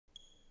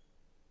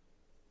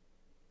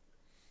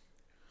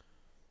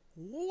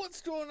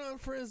What's going on,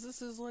 friends?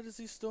 This is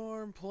Legacy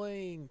Storm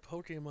playing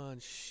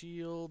Pokemon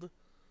Shield.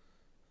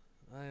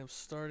 I am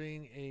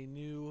starting a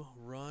new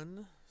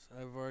run.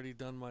 I've already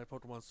done my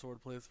Pokemon Sword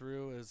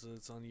playthrough as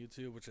it's on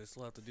YouTube, which I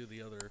still have to do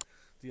the other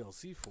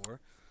DLC for.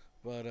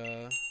 But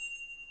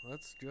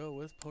let's go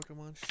with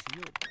Pokemon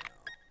Shield now.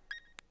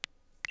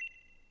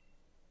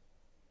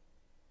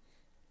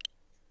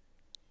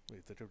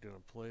 Wait, think I'm gonna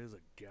play as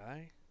a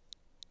guy?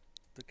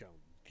 Think I'm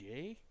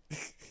gay?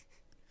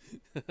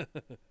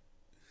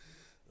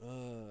 What I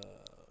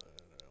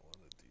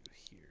want to do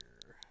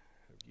here.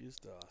 I've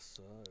used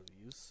Asa,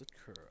 I've used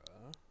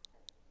Sakura.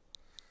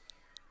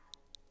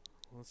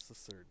 What's the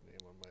third name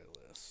on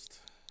my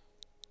list?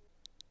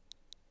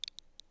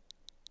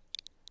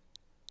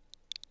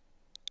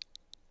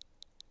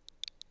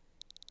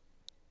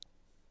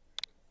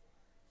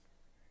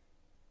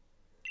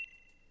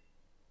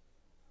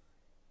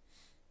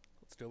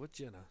 Let's go with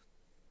Jenna.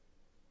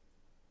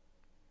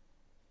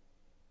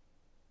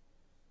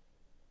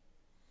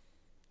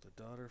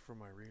 The daughter from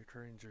my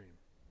recurring dream.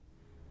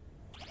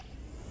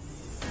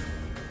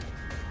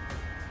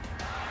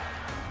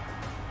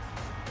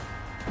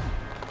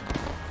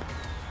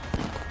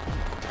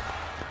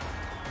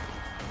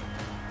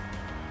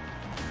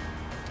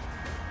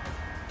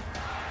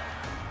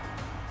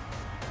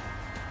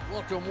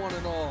 Welcome one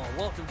and all.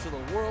 Welcome to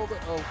the world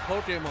of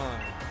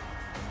Pokemon.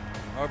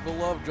 Our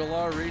beloved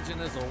Galar Region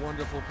is a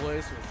wonderful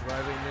place with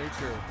thriving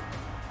nature,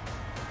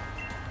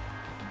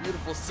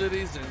 beautiful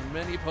cities, and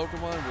many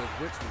Pokemon with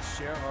which we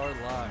share our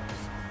lives.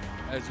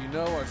 As you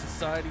know, our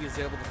society is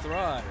able to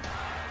thrive.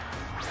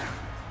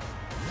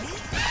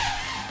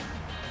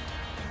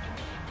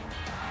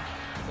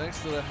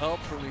 Thanks to the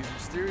help from these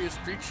mysterious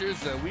creatures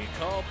that we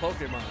call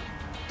Pokemon.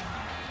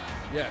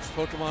 Yes,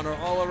 Pokemon are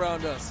all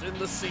around us, in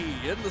the sea,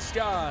 in the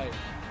sky,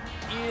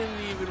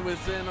 and even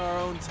within our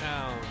own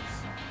towns.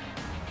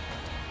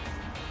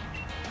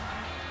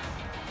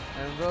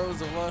 And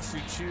those of us who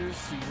choose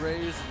to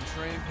raise and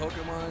train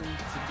Pokemon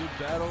to do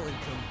battle and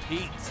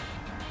compete,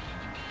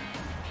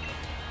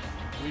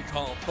 we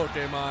call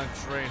Pokemon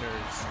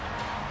trainers.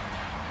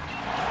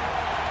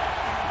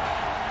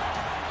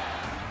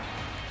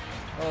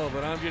 Oh,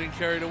 but I'm getting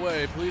carried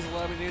away. Please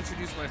allow me to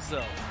introduce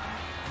myself.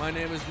 My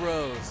name is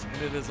Rose,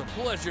 and it is a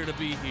pleasure to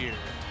be here.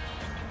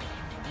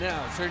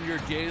 Now, turn your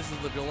gaze to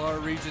the Galar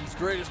Region's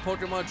greatest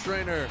Pokemon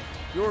trainer,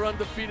 your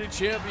undefeated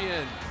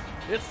champion.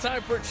 It's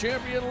time for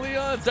Champion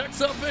Leon's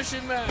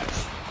exhibition match!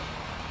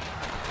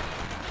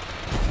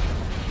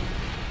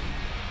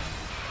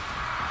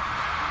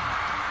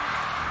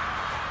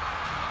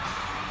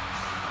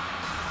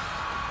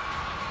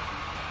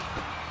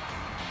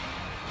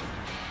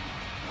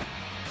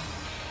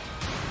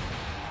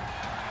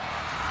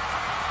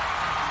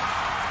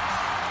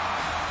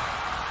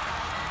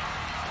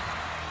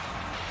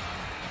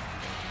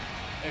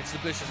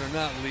 Exhibition or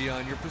not,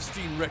 Leon, your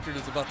pristine record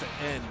is about to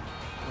end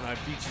when I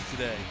beat you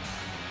today.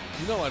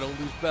 You know I don't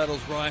lose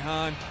battles,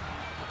 Raihan.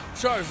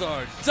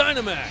 Charizard,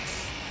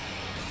 Dynamax!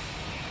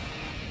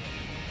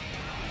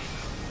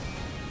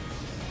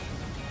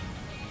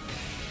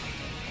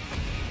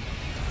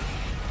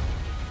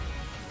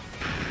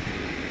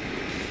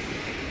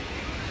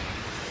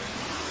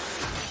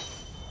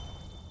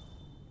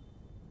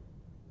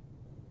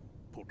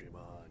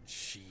 Pokemon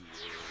Shield.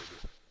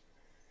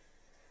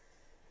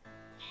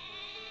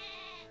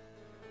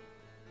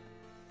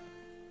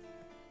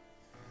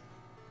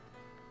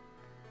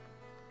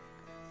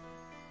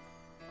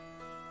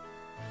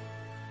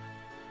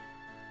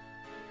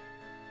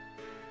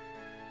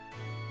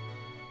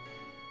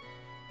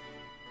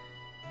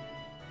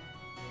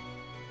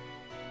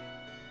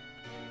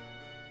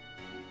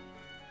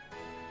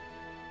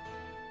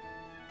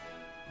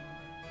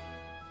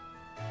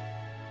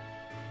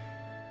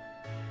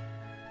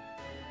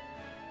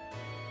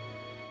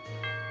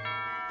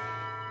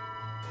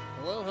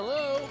 Hello,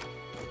 hello.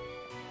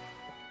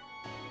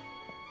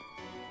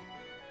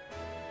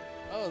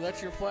 Oh,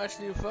 that's your flash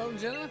new phone,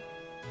 Jenna?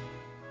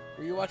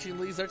 Were you watching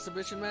Lee's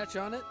exhibition match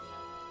on it?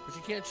 But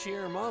you can't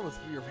cheer him on with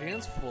your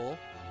hands full.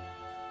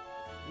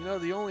 You know,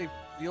 the only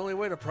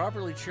way to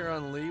properly cheer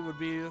on Lee would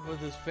be with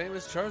his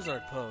famous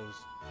Charizard pose.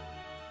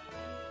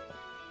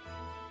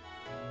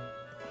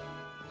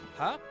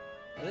 Hop?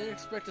 I didn't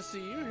expect to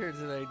see you here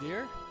today,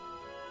 dear.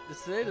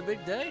 Is today the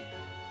big day?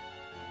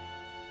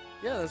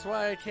 Yeah, that's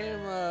why I came,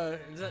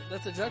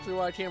 that's exactly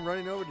why I came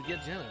running over to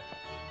get Jenna.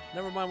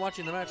 Never mind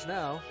watching the match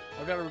now.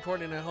 I've got a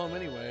recording at home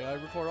anyway. I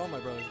record all my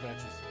brother's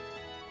matches.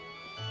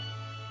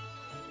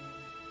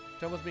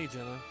 Come with me,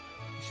 Jenna.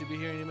 You should be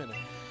here any minute.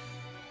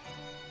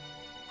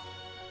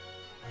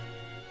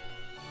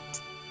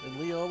 And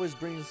Lee always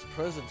brings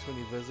presents when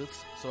he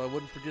visits, so I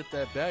wouldn't forget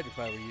that bag if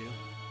I were you.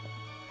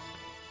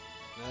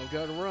 Now I've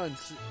got to run.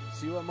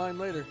 See you at mine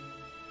later.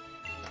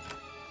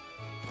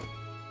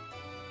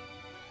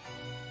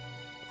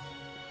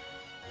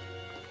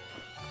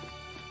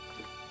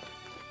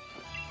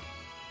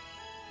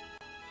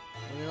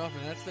 When you're off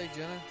in that state,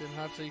 Jenna, didn't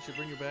Hop say you should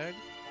bring your bag?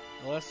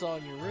 Well, I saw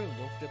it in your room.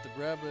 Don't forget to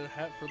grab a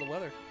hat for the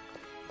weather.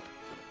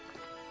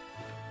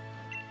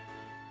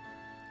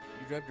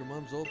 grabbed your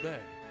mom's old bag.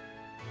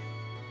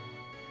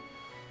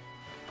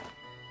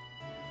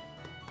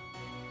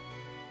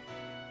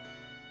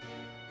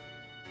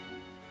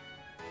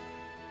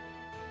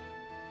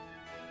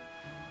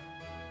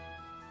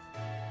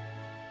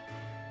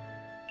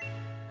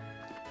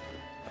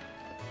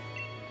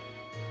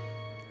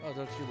 Oh,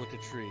 don't you look a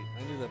treat.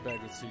 I knew that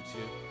bag would suit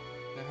you.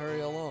 Now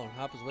hurry along.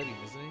 Hop is waiting,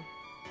 isn't he?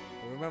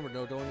 But remember,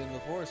 no going into the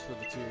forest for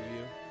the two of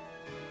you.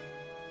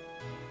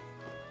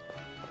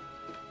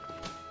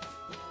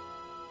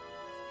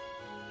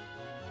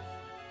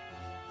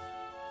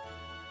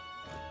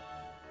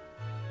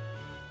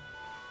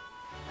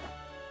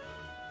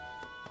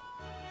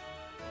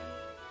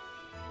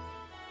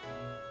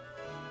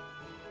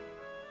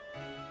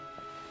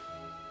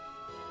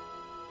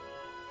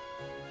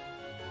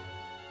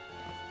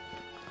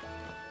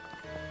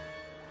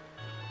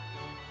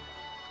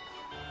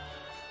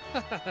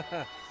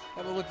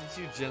 Have a look at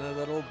you, Jenna.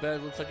 That old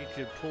bag looks like it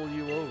could pull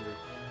you over.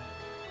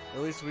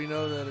 At least we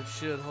know that it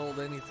should hold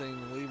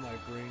anything Lee might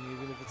bring,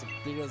 even if it's as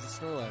big as a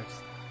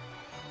Snorlax.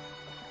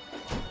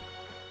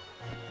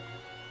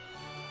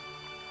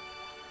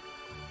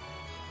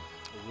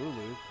 A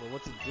Lulu? Well,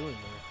 what's it doing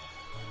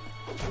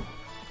there?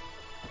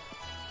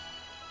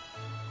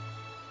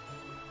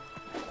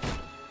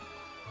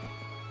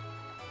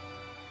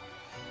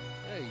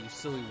 Hey, you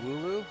silly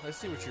Wooloo. I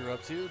see what you're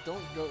up to.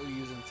 Don't go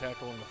using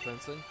tackle on the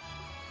fencing.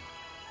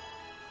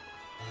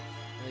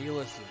 Now you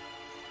listen.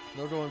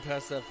 No going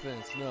past that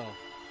fence, no.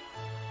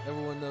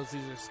 Everyone knows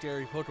these are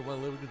scary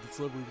Pokemon living in the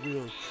celebrity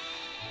world.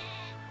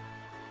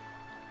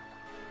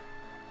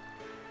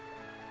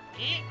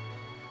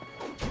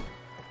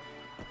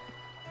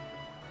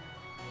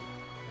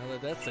 Now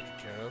that that's taken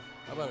care of,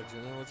 how about it,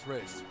 Jenna? Let's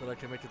race. But I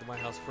can make it to my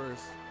house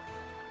first.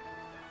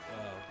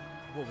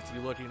 What was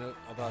you looking at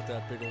about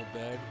that big old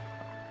bag?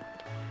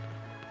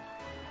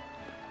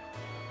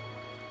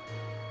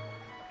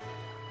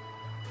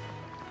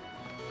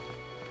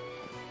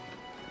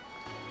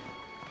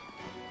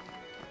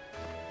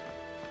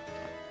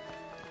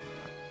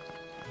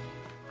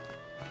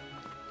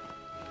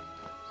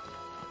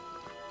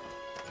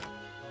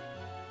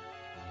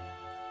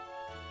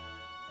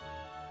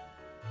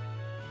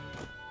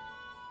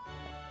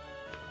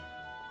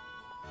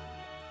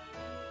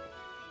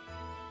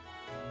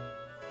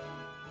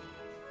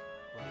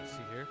 See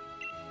here.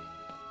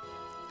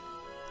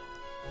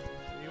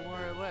 You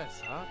are at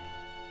last, huh?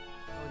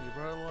 Oh, and you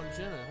brought along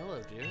Jenna. Hello,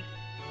 dear.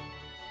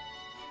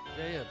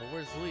 Yeah, but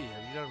where's Lee?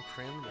 Have you got him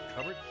crammed in the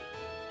cupboard?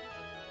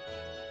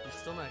 He's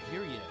still not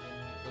here yet.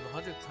 For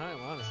the 100th time,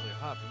 honestly,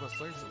 Hop, you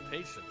must learn some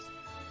patience.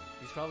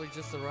 He's probably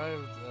just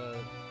arrived,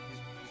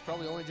 he's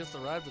probably only just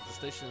arrived at the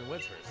station in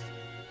Wedgehurst.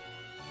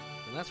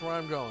 And that's where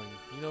I'm going.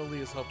 You know Lee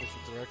is hopeless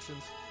with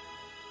directions.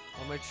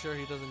 I'll make sure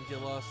he doesn't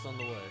get lost on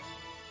the way.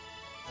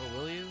 Oh,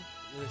 will you?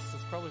 This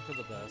is probably for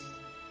the best.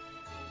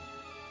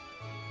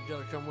 You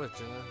gotta come with,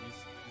 Jenna.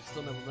 You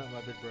still never met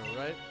my big bro,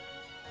 right?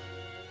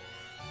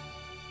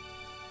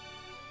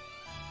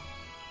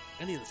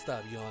 I need to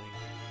stop yawning.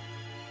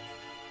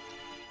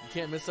 You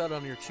can't miss out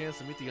on your chance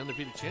to meet the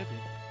undefeated champion.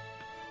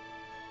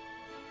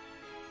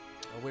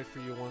 I'll wait for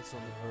you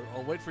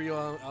I'll wait for you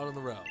out on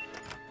the route.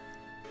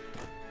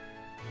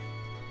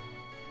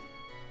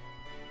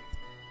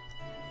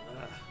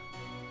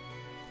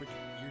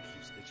 Freaking ear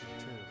keeps itching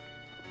too.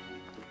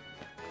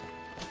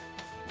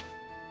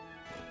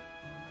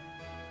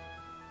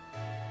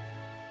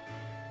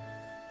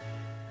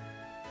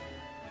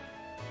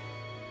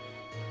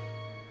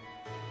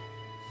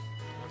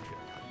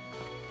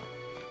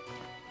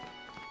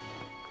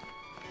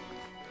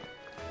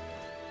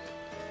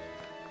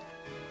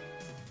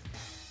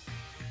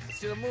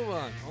 To move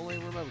on. Only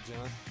remember,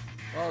 John,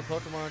 wild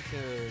Pokemon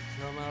can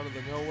come out of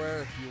the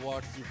nowhere if you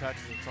walk through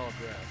patches of tall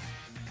grass.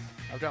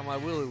 I've got my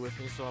Willy with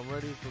me, so I'm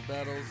ready for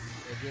battles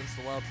against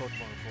the wild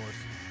Pokemon, of course.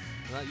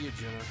 Not you,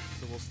 Jenna,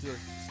 so we'll steer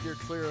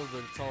clear of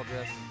the tall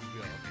grass as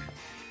we go.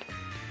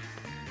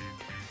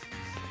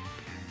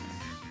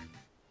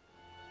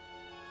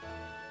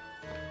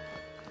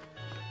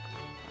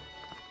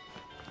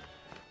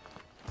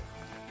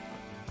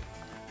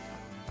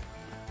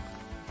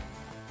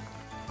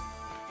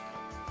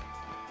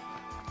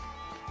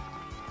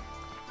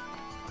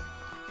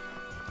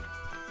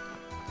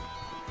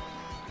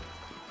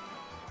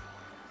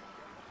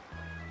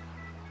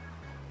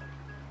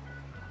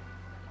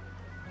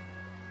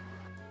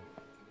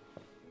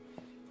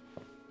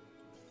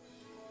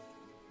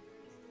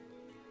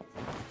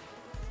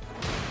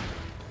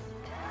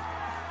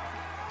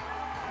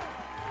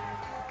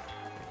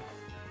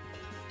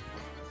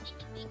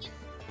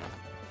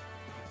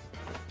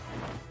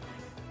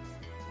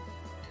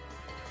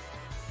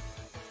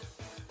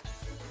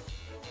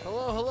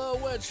 Hello,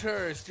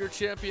 Wedgehurst. Your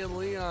champion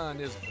Leon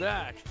is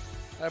back.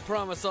 I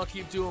promise I'll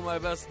keep doing my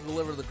best to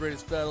deliver the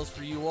greatest battles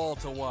for you all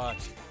to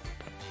watch.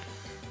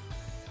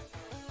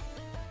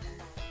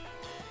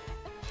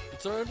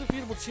 It's our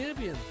undefeatable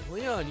champion.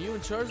 Leon, you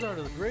and Charizard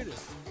are the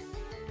greatest.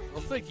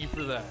 Well, thank you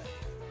for that.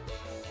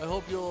 I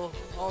hope you'll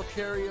all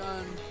carry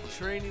on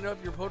training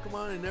up your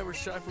Pokemon and never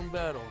shy from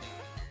battle.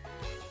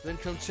 then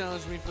come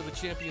challenge me for the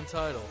champion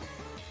title.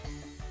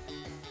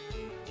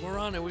 We're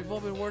on it. We've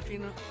all been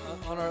working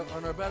on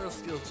our battle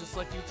skills just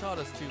like you taught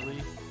us to,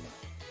 Lee.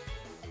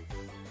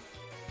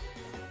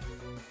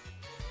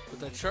 But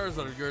that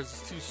Charizard of yours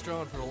is too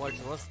strong for the likes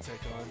of us to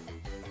take on.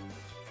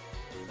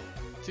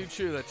 Too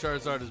true, that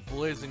Charizard is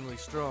blazingly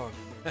strong.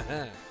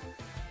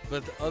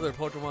 But the other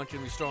Pokemon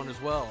can be strong as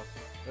well.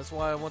 That's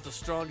why I want the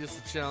strongest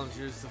of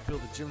challengers to fill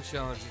the gym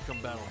challenge and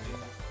come battle me.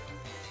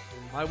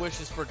 My wish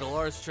is for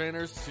Galar's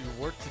trainers to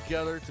work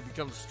together to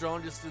become the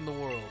strongest in the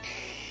world.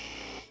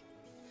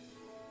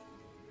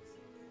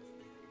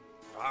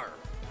 Arr.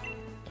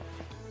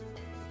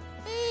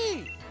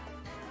 Hey!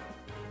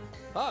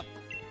 Hop!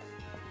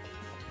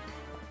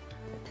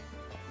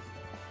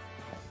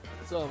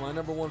 So, my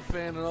 #1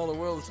 fan in all the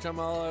world has come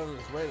all out of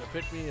his way to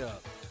pick me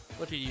up.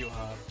 Look at you,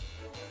 Hop.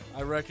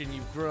 I reckon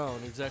you've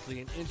grown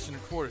exactly 1.25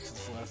 inches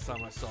since the last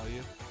time I saw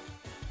you.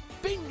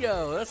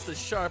 Bingo! That's the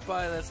sharp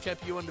eye that's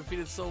kept you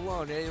undefeated so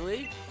long, eh,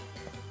 Lee?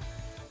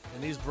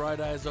 And these bright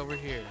eyes over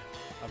here.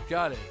 I've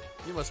got it.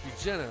 You must be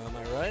Jenna, am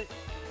I right?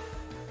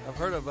 I've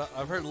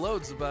heard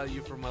loads about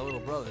you from my little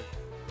brother.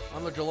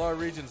 I'm the Galar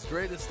Region's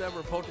greatest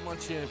ever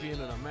Pokemon champion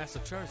and a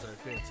massive Charizard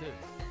fan too.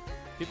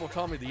 People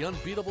call me the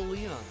unbeatable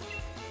Leon.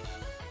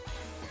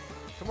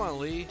 Come on,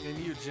 Lee, and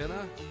you,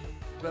 Jenna.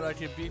 Bet I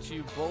can beat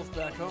you both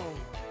back home.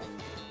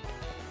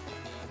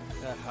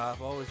 That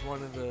Hop always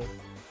wanted to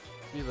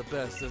be the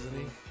best, isn't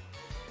he?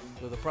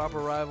 With a proper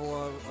rival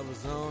of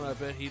his own, I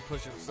bet he'd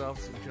push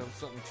himself to become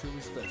something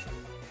truly special.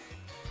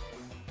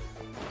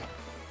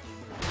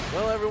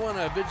 Well, everyone,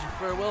 I bid you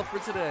farewell for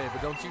today,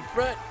 but don't you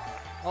fret.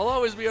 I'll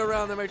always be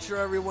around to make sure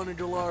everyone in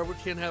Galar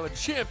can have a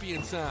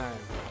champion time.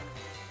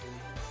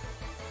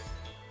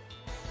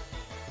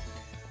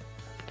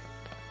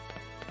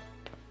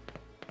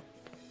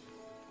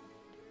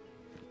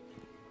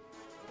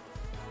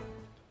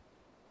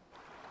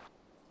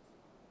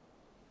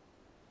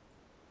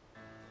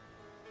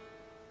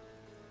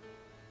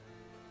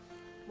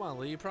 Come on,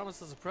 Lee, you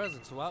promised us a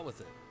present, so out with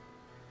it.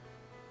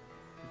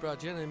 You brought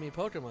Jenna and me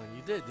Pokemon.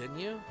 You did, didn't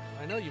you?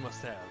 I know you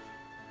must have.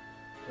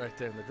 Right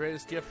then, the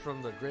greatest gift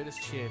from the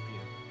greatest champion.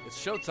 It's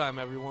showtime,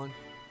 everyone.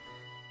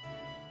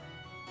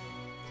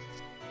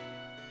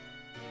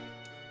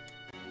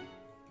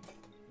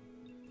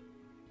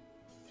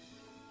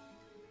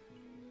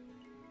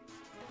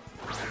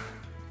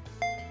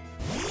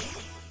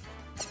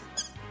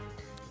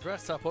 The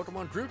grass type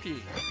Pokemon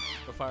Grookey,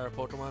 the fire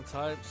Pokemon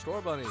type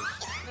Scorbunny,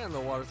 and the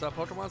water type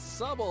Pokemon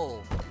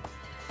Sobble.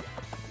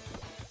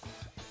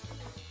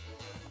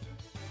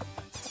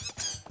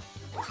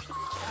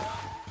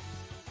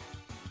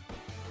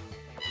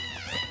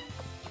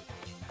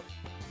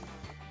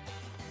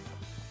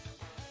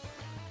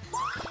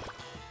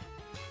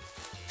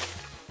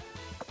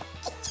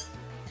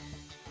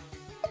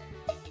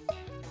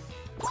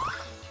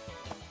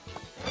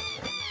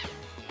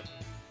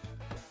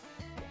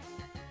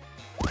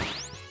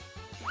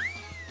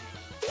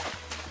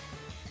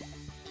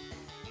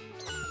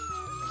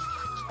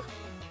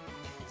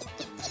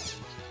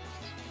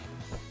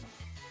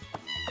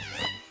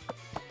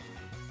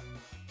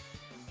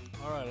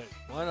 Alright,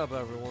 line up,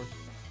 everyone.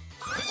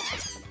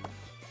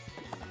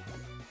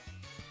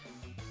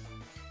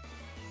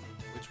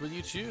 Which will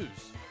you choose?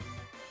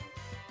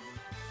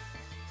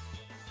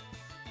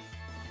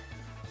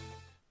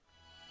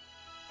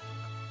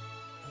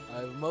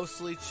 I've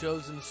mostly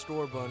chosen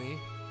Scorbunny,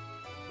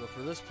 but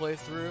for this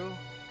playthrough,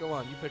 go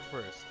on, you pick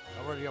first.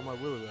 I've already got my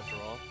Wooloo after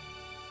all.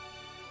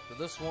 For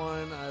this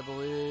one, I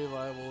believe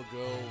I will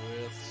go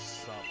with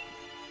Sobble.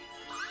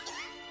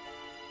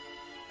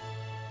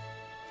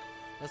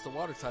 That's the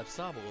water type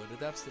Sobble. It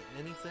adapts to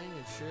anything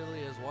and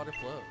surely as water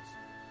flows.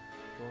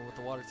 Going with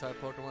the water type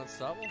Pokemon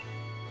Sobble?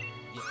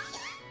 Yes.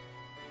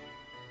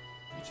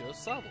 You chose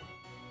Sobble.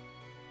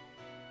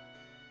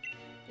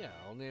 Yeah,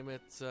 I'll name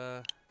it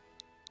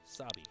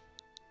Sabi.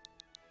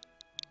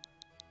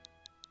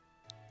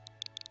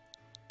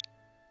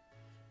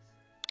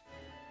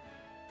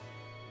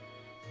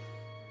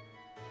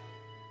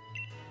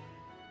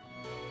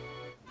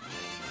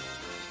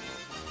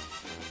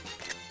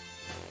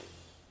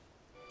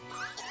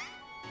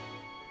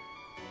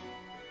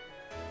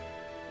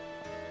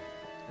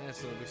 Nice,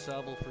 so it'll be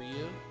Sobble for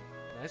you.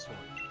 Nice one.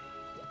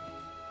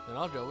 Then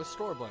I'll go with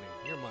Scorbunny.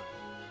 You're mine.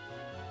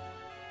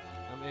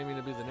 I'm aiming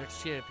to be the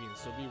next champion,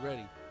 so be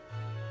ready.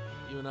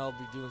 You and I'll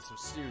be doing some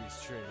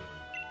serious training.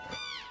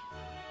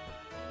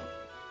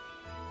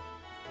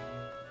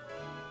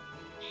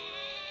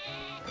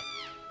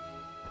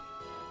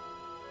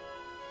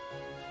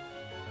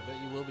 I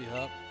bet you will be,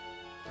 Hop.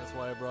 That's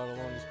why I brought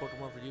along this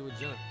Pokemon for you and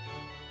Jenna.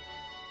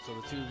 So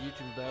the two of you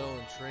can battle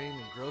and train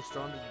and grow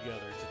stronger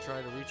together to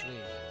try to reach me.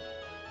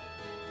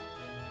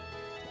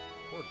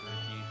 Poor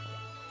Grookey.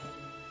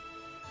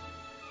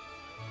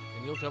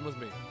 And you'll come with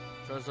me.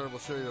 Charizard will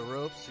show you the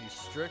ropes. He's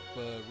strict,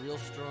 but real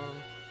strong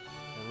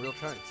and real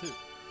kind, too.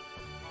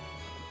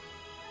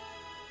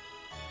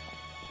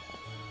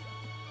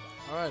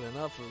 Alright,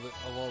 enough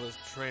of all this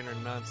trainer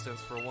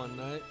nonsense for one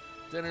night.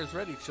 Dinner's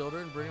ready,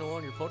 children. Bring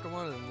along your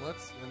Pokemon and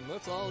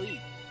let's all eat.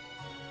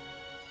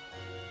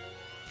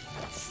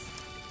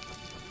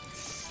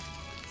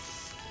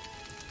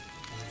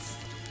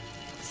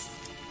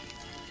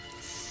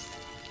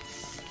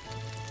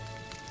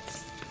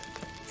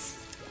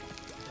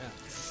 Yeah.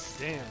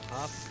 Damn,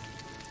 Hop.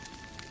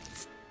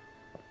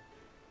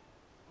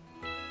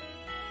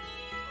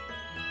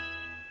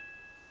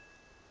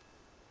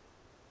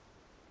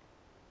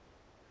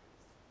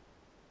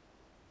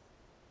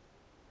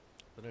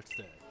 The next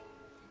day.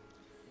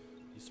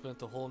 You spent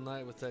the whole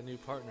night with that new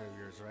partner of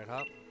yours, right,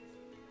 Hop?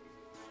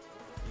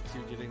 You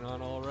two getting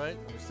on all right?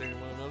 Understanding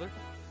one another?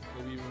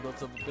 Maybe even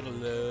built up a bit of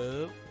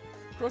love?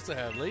 Of course I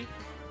have, Lee.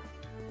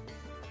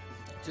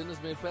 Jenna's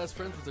made fast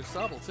friends with her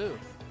Sobble, too.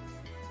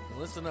 And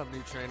listen up,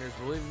 new trainers.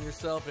 Believe in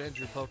yourself and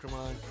your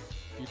Pokemon.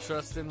 If you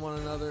trust in one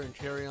another and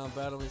carry on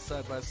battling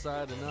side by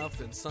side enough,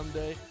 then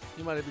someday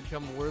you might have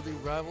become worthy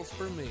rivals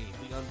for me,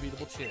 the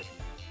unbeatable champion.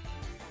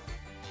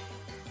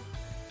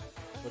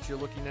 What you're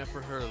looking at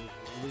for her,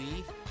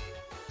 Lee?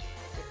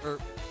 Or,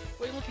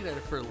 what are you looking at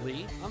it for,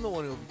 Lee? I'm the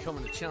one who will be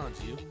coming to challenge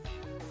you.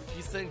 If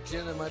you think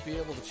Jenna might be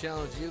able to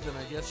challenge you, then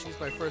I guess she's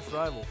my first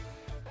rival.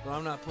 But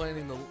I'm not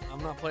planning to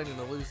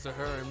lose to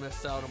her and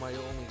miss out on my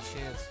only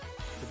chance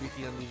to beat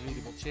the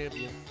unbeatable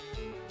champion.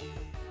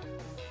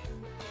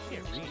 I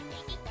can't read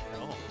at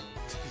all.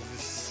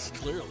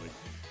 Clearly.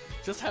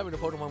 Just having a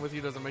Pokemon with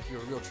you doesn't make you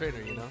a real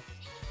trainer, you know?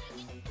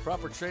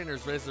 Proper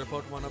trainers raise their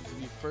Pokemon up to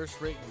be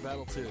first rate in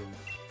battle too.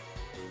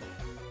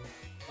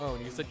 Oh,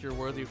 and you think you're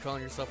worthy of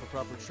calling yourself a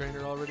proper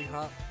trainer already,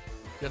 Hop?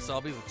 Guess I'll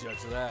be the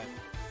judge of that.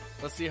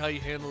 Let's see how you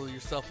handle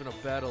yourself in a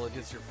battle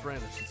against your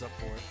friend if she's up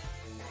for it.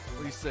 What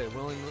do you say?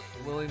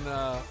 Willing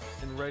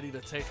and ready to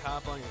take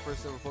Hop on your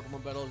first ever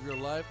Pokemon battle of your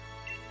life?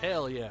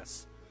 Hell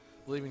yes.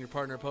 Believe in your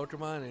partner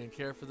Pokemon and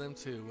care for them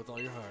too with all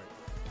your heart.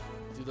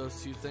 Do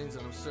those two things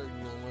and I'm certain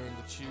you'll learn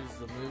to choose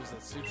the moves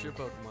that suit your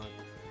Pokemon.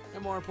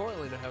 And more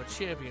importantly, to have a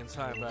champion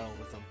time battle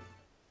with them.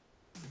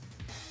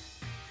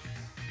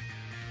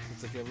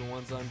 Looks like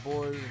everyone's on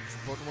board, and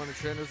Pokemon and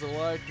trainers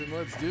alike, then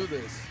let's do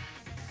this.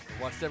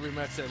 I've watched every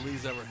match that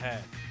Lee's ever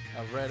had.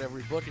 I've read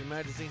every book and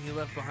magazine he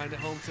left behind at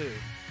home too.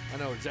 I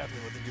know exactly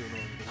what to do in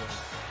order to win.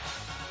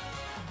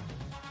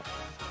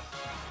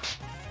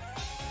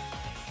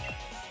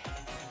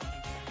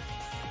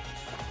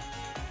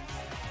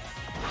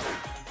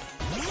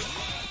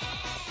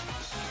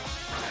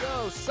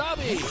 Go,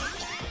 Sabi!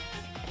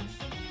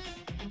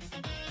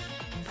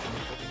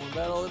 Pokemon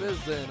battle it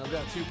is then. I've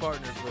got two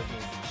partners with me.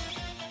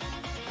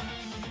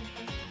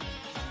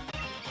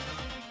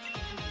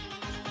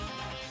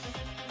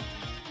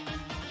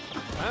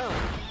 Pound.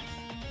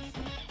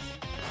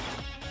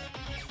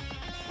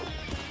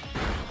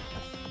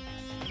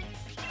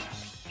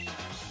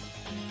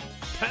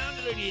 Pound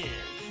it again.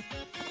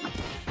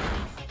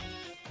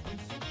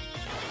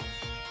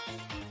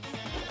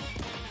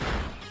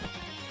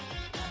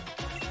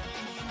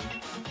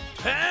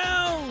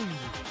 Pound.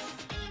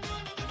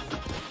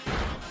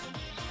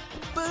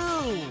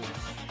 Boom.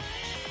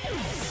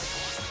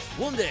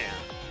 One down.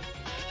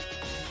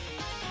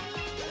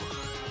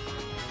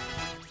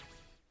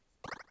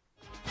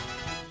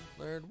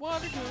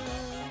 Water gun.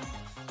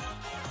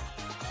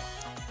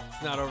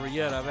 It's not over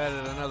yet. I've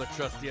added another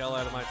trusty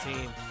ally to my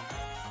team.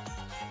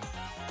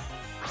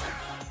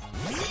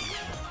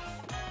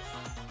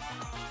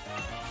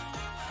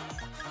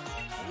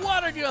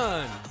 Water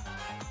gun.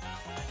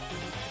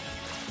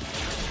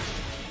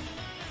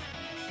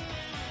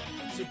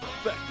 Super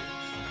effective.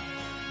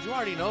 Did you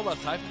already know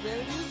about type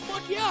advantages?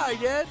 Fuck yeah, I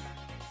did.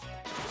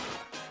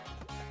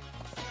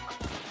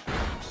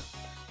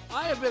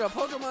 I have been a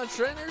Pokemon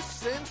trainer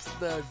since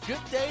the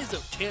good days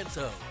of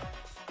Kanto.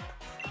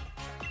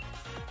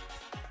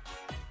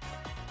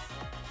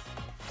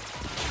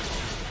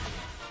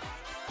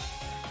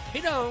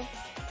 Hey, no.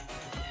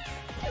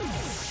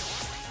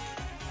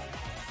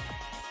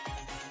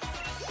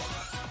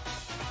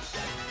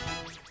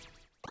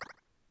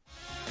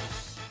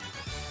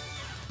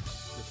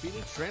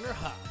 Defeating Trainer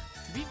Hop.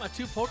 You beat my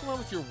two Pokemon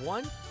with your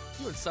one?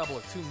 You and Sobble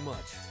are too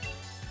much.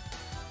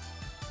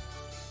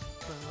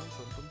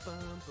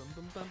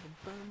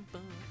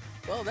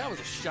 Well, that was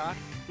a shock.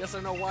 Guess I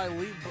know why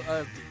me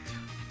and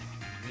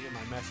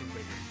my matching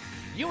figure.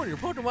 You and your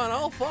Pokemon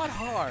all fought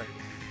hard.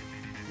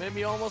 Made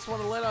me almost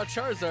want to let out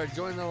Charizard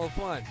join the little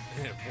fun.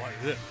 What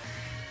is it?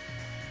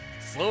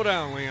 Slow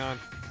down, Leon.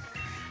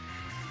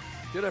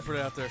 Good effort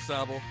out there,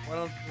 Sobble.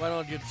 Why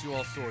don't I get you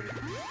all sorted?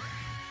 Thank you.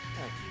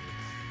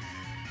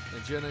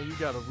 And Jenna, you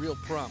got a real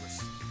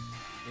promise.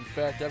 In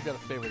fact, I've got a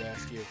favor to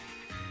ask you.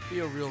 Be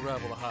a real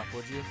rival to Hop,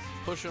 would you?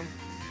 Push him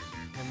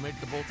and make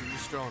the both of you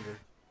stronger.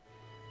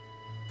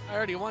 I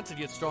already want to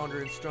get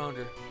stronger and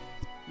stronger.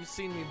 You've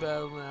seen me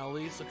battle now,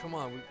 Lee, so come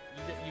on.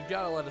 You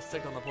gotta let us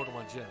take on the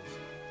Pokemon gyms.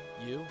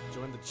 You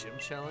join the gym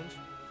challenge?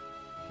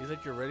 You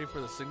think you're ready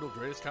for the single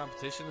greatest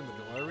competition in the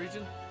Galar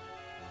region?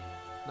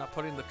 Not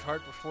putting the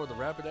cart before the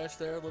Rapidash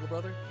there, little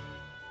brother?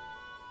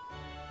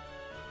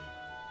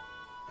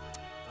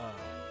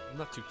 I'm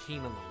not too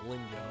keen on the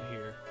lingo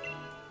here.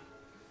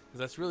 Is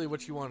that's really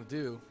what you want to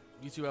do,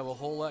 you two have a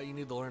whole lot you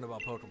need to learn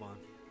about Pokemon.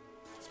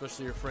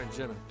 Especially your friend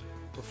Jenna.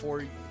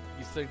 Before you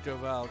think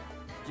about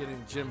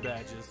getting gym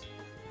badges,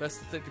 best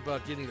to think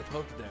about getting a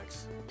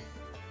Pokedex.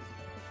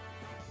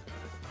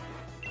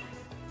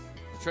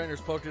 The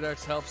trainer's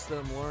Pokedex helps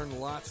them learn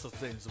lots of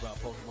things about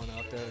Pokemon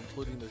out there,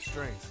 including their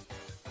strengths.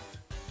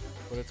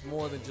 But it's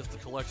more than just a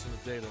collection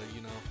of data,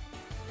 you know.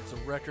 It's a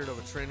record of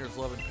a trainer's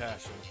love and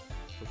passion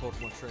for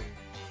Pokemon training.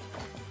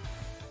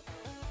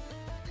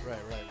 Right,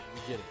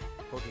 we get it.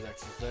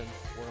 Pokedexes, then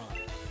we're on.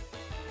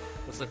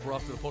 Looks like we're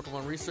off to the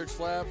Pokemon Research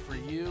Lab for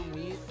you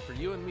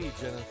and me,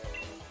 Jenna.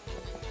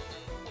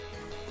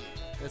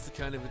 That's the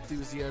kind of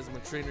enthusiasm a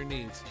trainer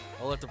needs.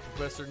 I'll let the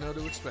professor know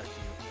to expect you.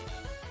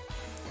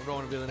 I'm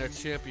going to be the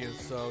next champion,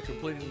 so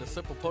completing the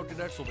simple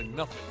Pokedex will be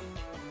nothing.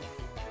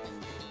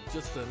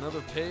 Just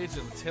another page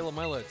in the tale of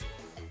my legend.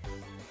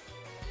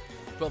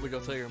 Probably go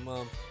tell your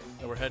mom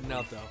that we're heading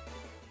out, though.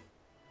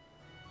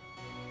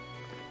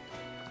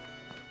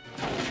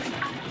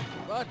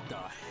 What the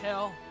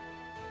hell?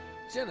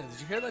 Jenna, did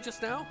you hear that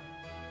just now?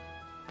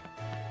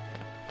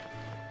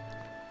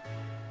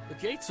 The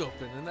gate's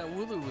open, and that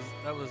Wooloo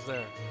was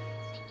there.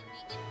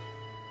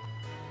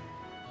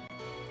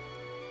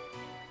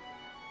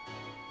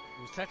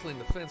 He was tackling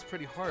the fence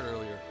pretty hard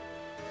earlier.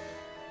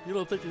 You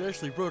don't think it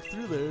actually broke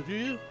through there, do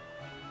you?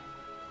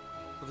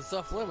 But it's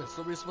off limits.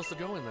 Nobody's supposed to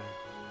go in there.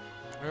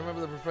 I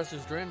remember the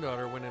professor's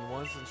granddaughter went in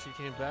once, and she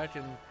came back,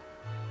 and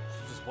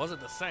she just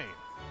wasn't the same.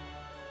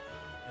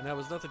 And that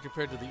was nothing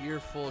compared to the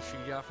earful she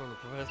got from the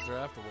professor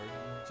afterward.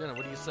 Jenna,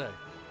 what do you say?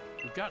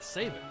 We've got to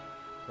save it,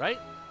 right?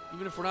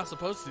 Even if we're not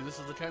supposed to, this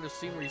is the kind of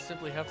scene where you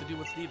simply have to do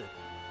what's needed.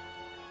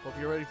 Hope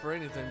you're ready for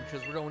anything,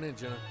 because we're going in,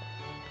 Jenna.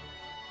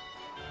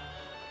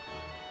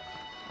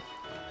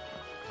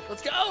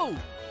 Let's go!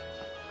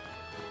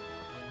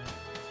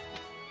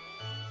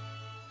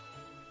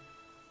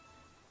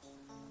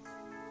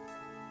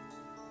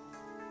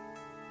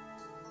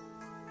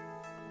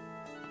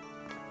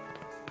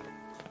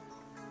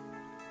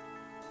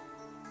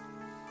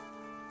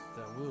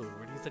 Woo,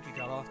 where do you think he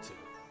got off to?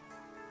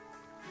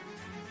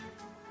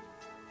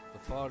 The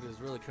fog is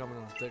really coming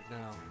on thick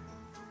now.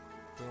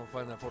 If we don't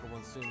find that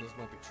Pokemon soon, this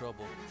might be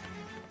trouble.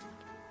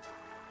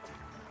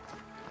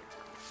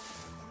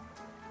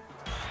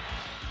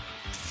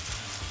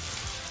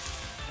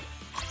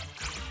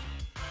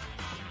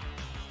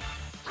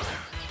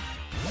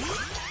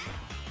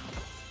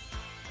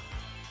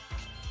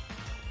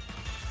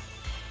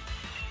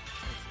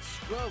 Let's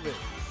scrub it.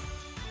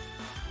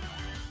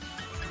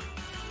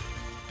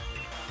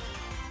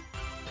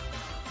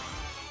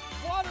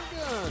 Water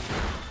gun!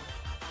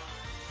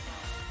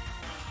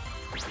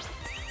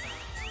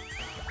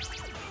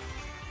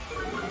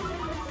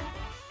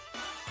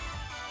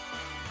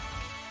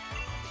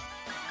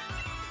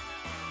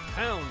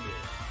 Pound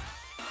it!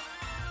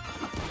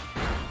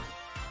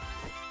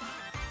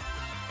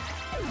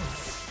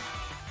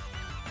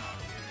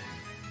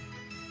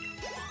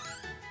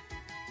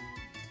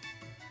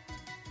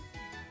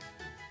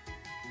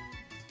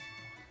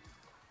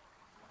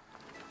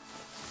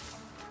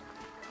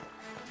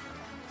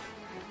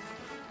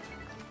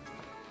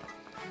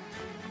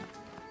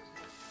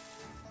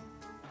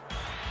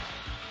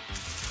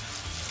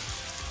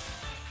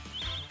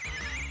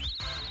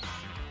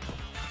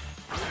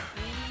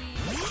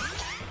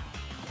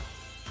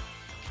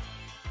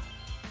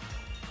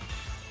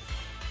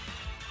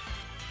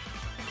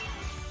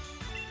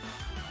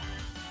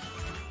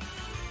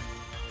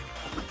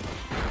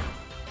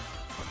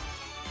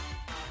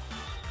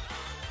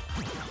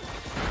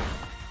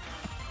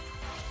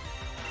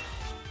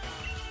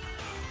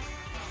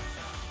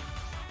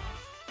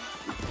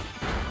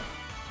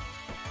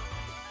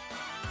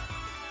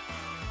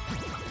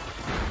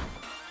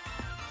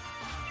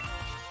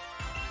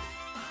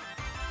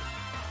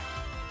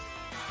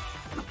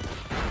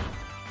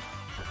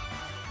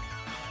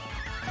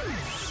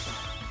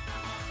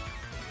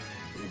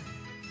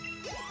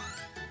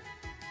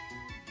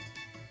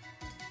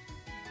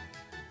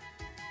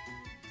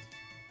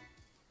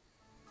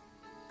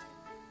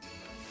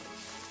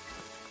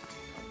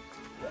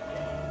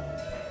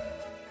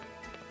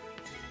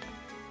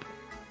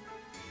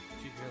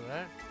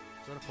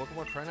 Is that a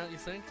Pokemon trying out, you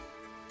think?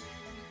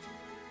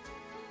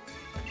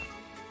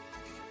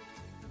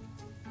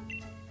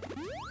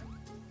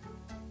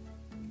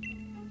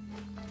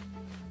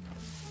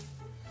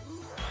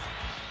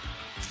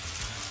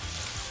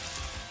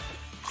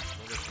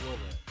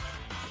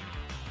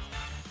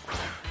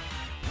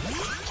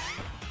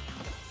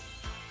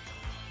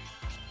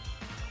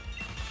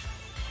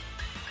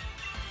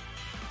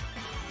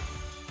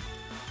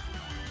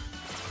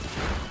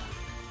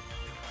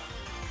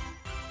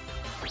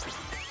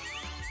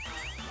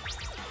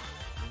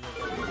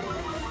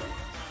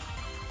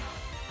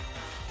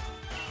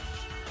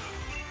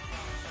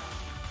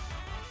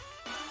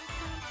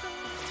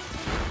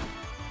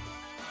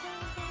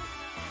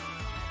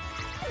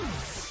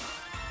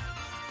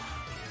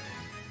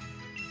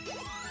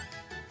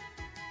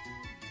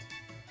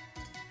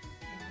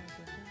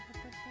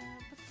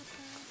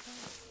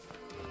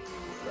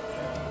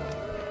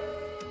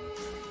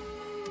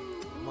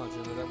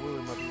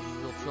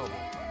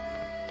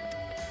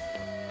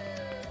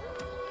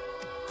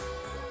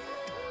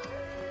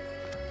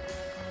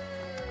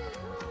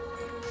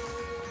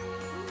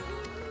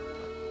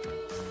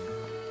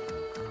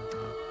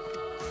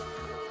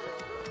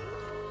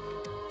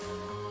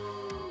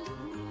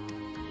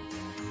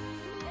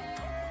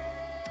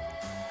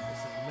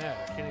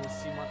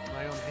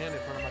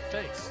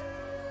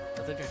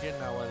 I think I get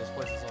now why this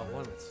place is off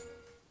limits.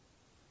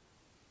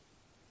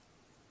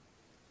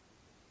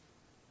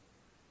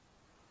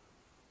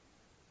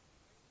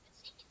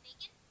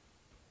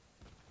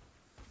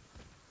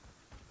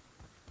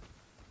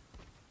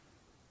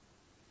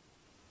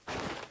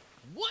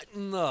 What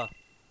in the...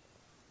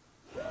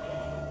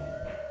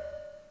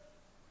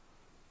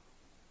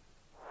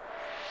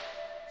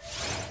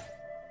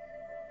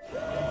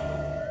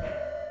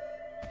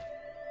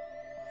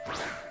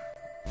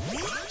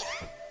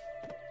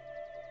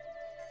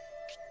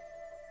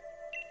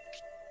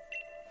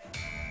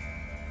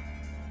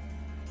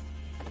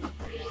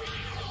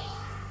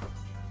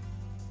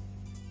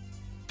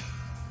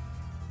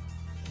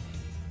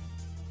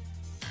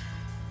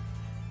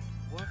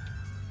 What?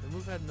 The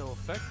move had no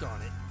effect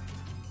on it.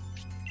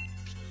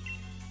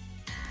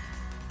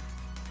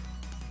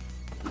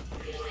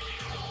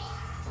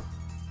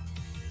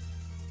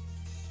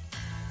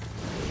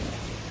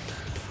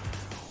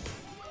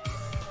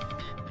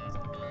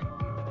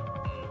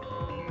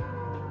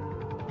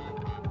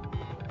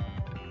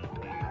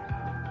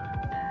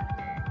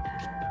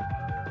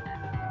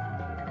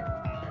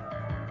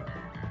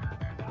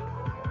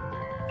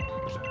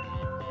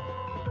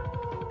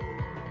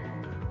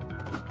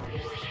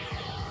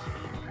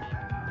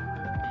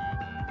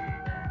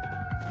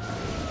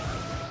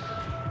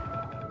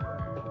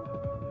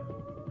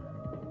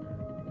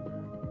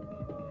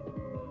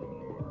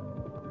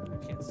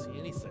 Can't see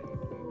anything.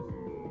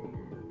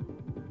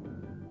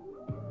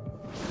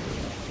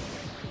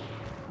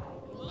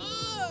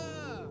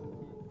 Ah!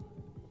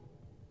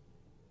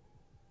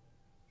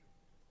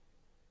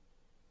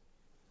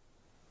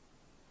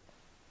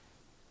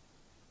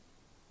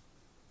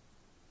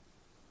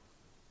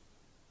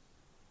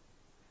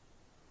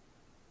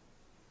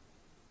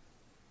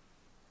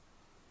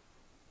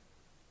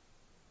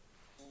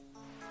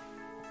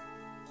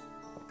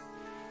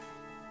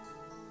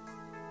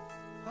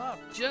 Hop,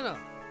 Jenna!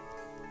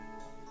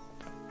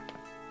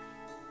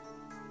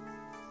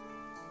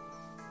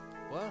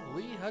 What,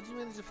 Lee? How'd you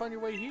manage to find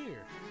your way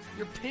here?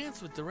 You're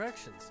pants with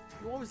directions.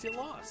 You always get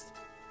lost.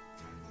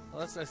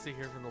 Well, that's nice to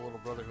hear from the little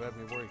brother who had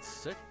me worried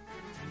sick.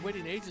 I'm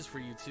waiting ages for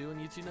you two,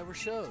 and you two never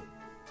showed.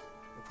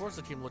 Of course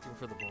I came looking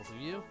for the both of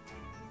you.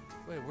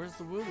 Wait, where's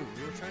the Wooloo?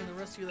 We were trying to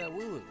rescue that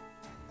Wooloo.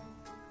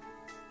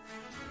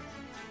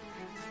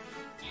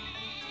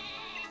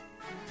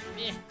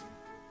 Meh.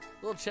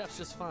 Little chap's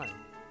just fine.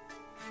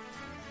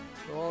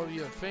 Well, all of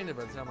you had fainted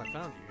by the time I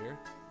found you here.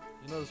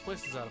 You know this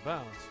place is out of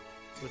bounds.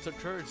 But it took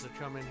courage to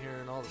come in here,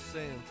 and all the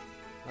same,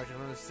 I can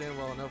understand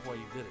well enough why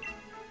you did it.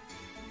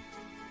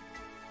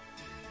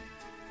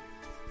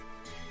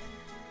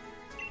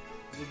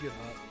 You did get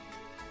hot.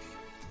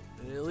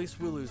 At least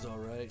Wooloo's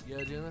alright.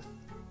 Yeah, Jenna?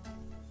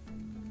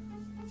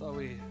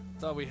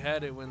 Thought we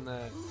had it when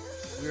that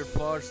weird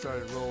fog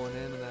started rolling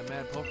in and that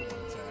mad Pokemon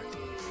attacked.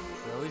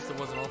 But at least it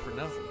wasn't all for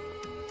nothing.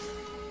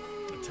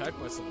 Attacked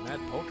by some mad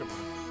Pokemon?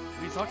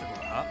 What are you talking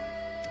about, Hop?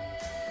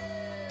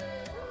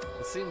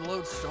 It seemed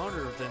loads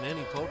stronger than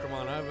any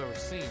Pokemon I've ever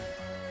seen.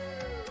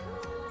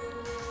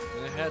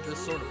 And it had this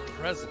sort of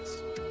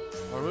presence.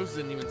 Our moves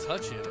didn't even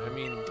touch it. I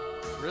mean,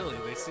 really,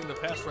 they seemed to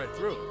pass right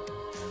through it.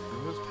 The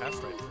moves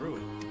passed right through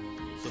it.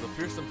 So the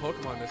fearsome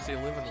Pokemon that say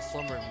live in the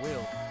slumbering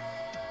wheel,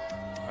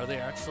 are they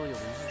actually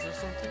illusions or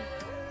something?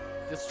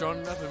 Get strong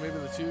enough and maybe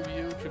the two of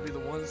you could be the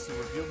ones to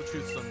reveal the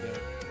truth someday.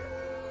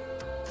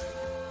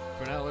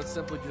 For now, let's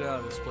simply get out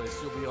of this place.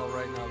 You'll be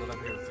alright now that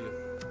I'm here with you.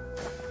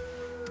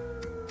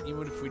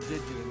 Even if we did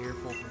get an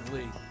earful from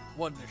Lee,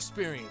 what an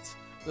experience!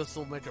 This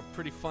will make a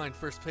pretty fine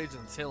first page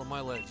in the tale of my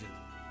legend.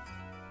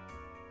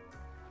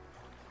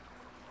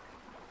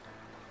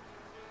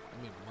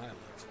 I mean, my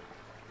legend.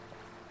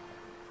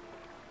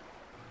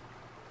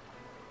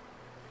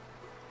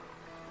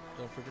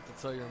 Don't forget to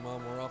tell your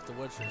mom we're off to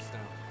Wedgehurst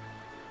now.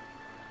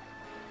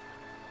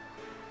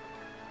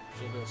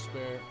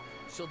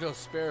 She'll go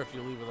spare if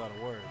you leave without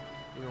a word.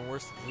 Even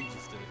worse than Lee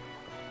just did.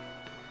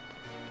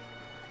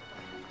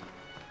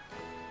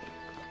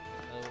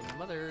 Oh,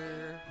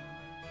 mother.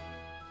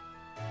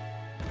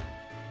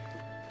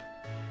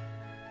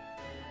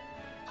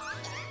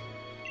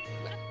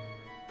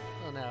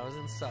 Oh, no,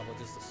 isn't Sabo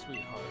just a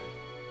sweetheart?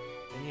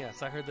 And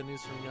yes, I heard the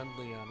news from young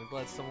Leon. I'm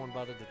glad someone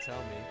bothered to tell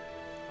me.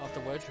 Off to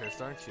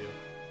Wedgehurst, aren't you?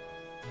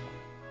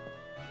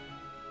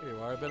 Here you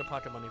are, a bit of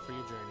pocket money for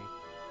your journey.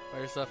 Buy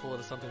yourself a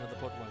little something at the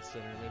Pokemon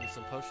Center, maybe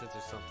some potions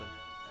or something.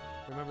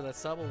 Remember that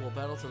Sabo will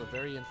battle to the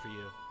very end for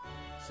you.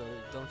 So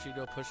don't you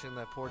go pushing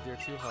that poor dear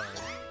too hard.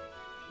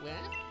 What?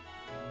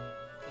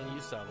 And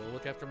you, Sabo,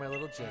 look after my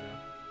little Jenna.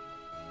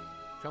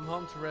 Come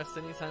home to rest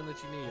any time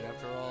that you need.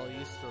 After all,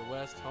 east or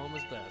west, home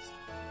is best.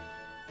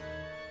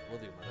 Will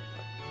do, mother.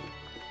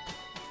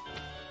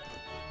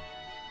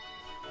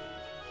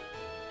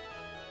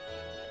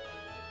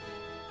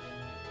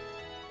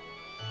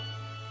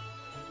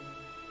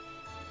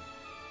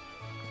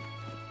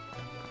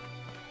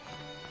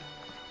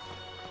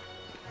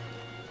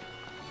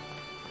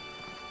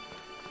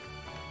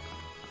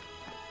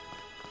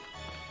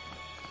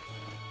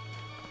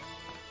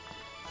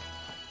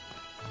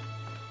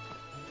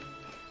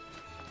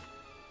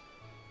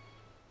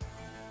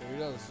 we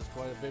go. This is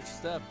quite a big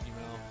step, you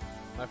know.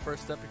 My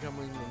first step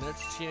becoming the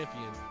next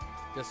champion.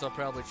 Guess I'll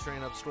probably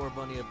train up Store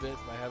Bunny a bit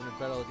by having to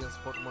battle against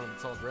Pokemon in the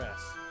tall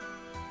grass.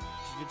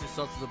 You get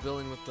yourself to the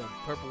building with the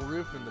purple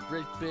roof and the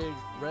great big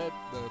red,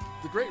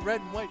 the great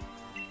red and white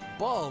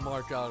ball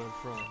marked out in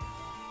front.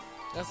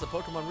 That's the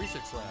Pokemon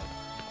Research Lab.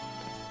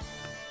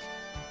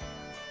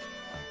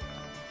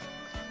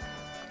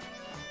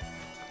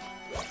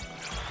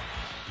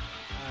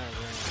 Alright,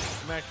 we're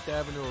smack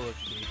dab into a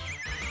rookie.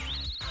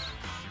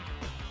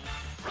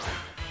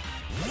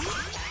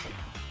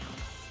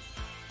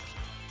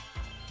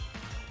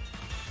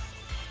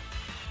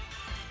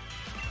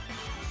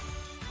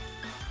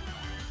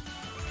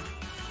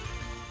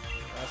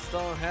 I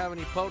still don't have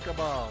any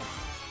Pokeballs.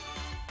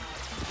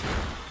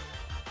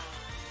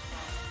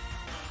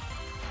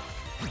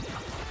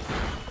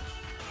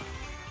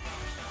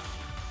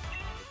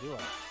 Do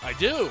I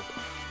do!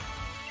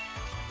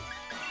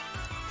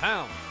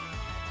 Pound!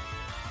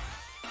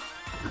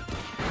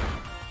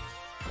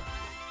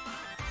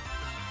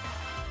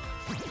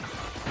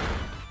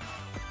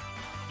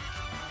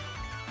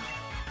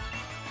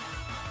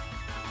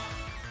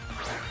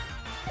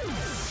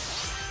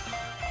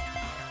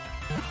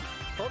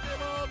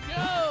 Pokemon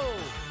Go!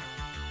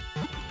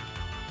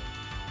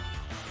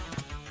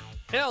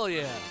 Hell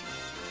yeah!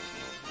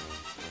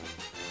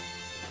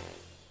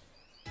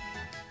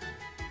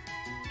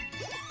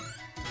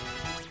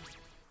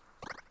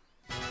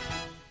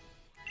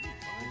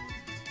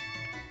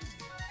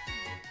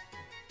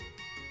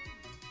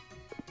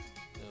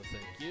 No,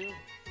 thank you.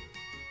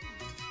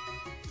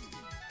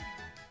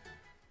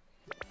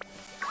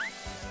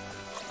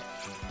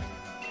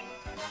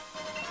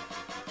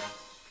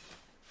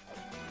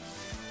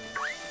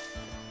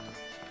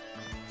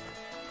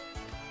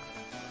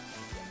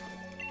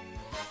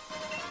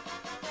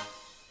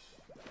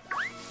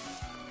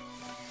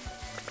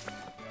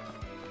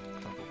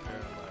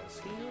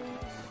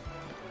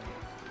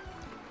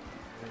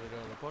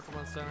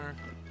 Pokemon Center.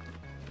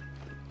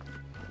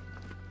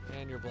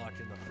 And you're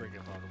blocking the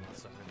friggin' Pokemon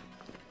Center.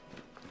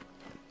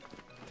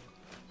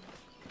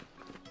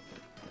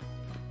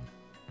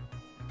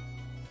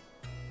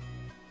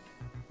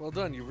 Well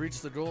done, you've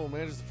reached the goal and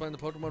managed to find the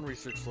Pokemon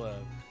Research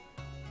Lab.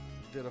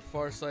 You did a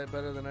far sight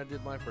better than I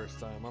did my first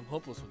time. I'm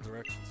hopeless with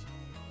directions.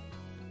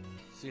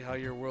 See how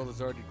your world has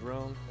already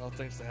grown, all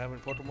thanks to having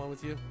Pokemon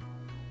with you?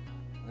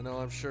 I know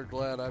I'm sure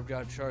glad I've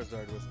got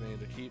Charizard with me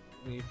to keep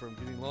me from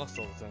getting lost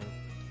all the time.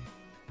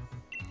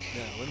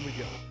 Now, in we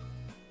go.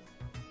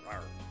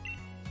 Arr.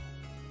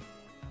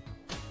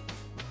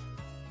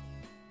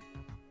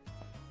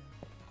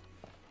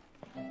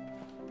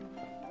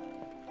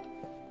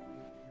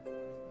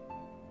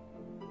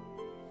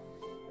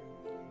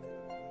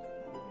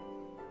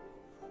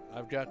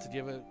 I've got to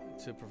give it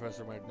to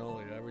Professor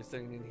Magnolia.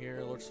 Everything in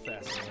here looks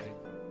fascinating.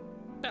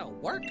 That'll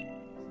work!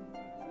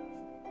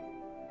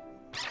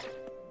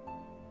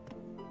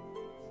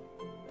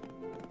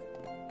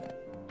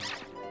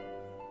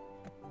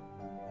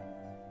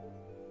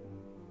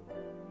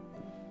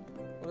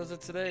 What is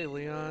it today,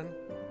 Leon?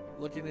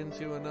 Looking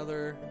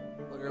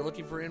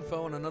for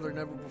info on another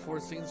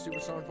never-before-seen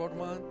superstar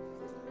Pokemon?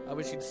 I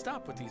wish you'd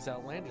stop with these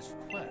outlandish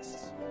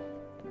requests.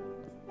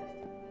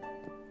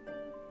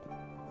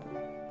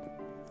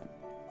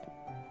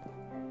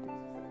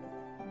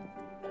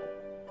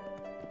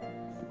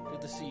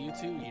 Good to see you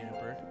too,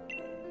 Yamper.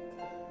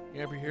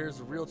 Yamper here is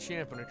a real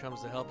champ when it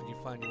comes to helping you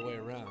find your way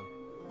around.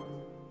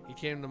 He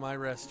came to my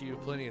rescue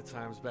plenty of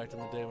times back in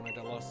the day when I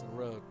got lost on the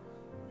road.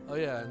 Oh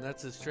yeah, and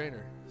that's his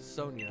trainer,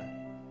 Sonia.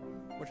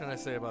 What can I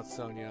say about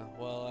Sonia?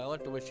 Well, I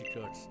like the way she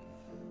cooks.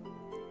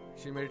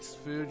 She makes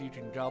food you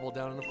can gobble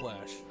down in a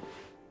flash.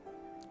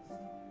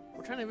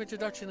 What kind of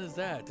introduction is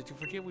that? Did you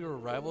forget we were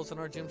rivals in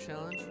our gym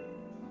challenge?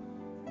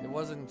 It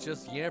wasn't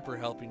just Yamper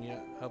helping you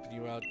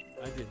out.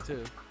 I did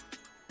too.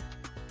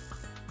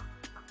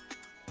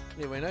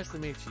 Anyway, nice to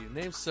meet you.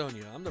 Name's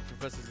Sonia. I'm the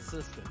professor's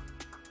assistant.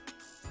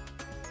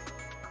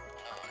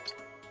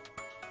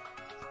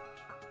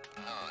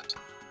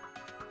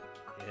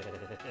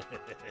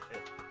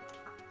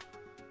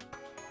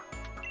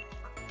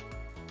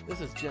 This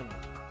is Jenna.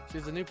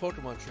 She's a new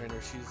Pokemon trainer.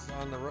 She's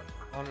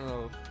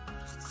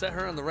set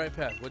her on the right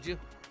path, would you?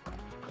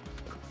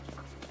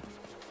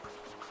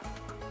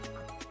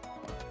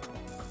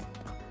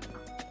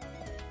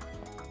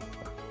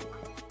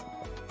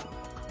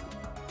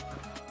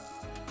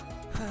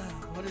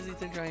 What does he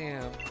think I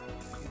am?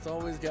 He's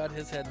always got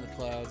his head in the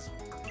clouds.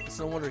 It's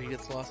no wonder he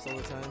gets lost all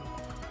the time.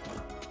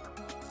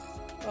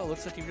 Oh,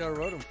 looks like you've got a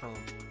Rotom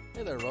phone.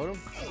 Hey there, Rotom.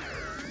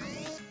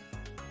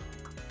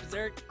 Is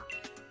there...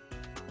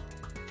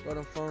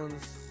 Rotom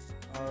phones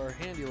are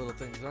handy little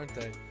things, aren't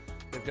they?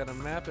 They've got a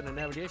map and a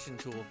navigation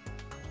tool.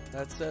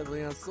 That said,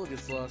 Leon still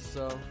gets lost,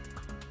 so...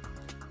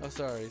 Oh,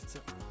 sorry.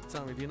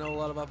 Tell me, do you know a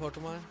lot about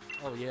Pokemon?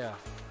 Oh, yeah.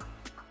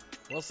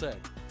 Well said.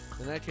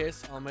 In that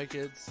case, I'll make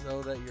it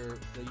so that you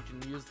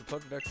can use the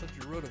Pokédex with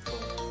your Rotom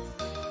phone.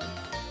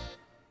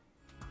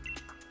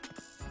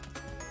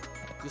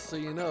 Just so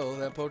you know,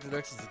 that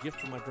Pokédex is a gift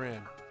from my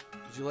gran.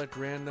 Did you let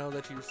Gran know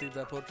that you received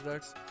that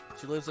Pokédex?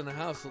 She lives in a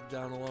house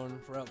down alone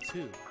for Route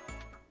 2.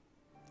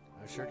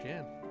 I sure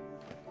can.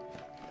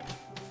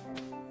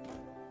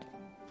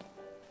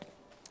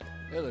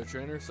 Hey there,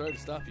 trainer. Sorry to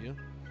stop you.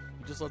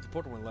 You just left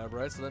the Pokemon lab,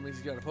 right? So that means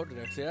you got a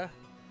Pokédex, yeah?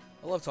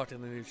 I love talking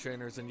to the new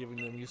trainers and giving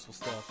them useful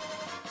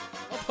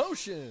stuff. A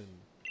potion!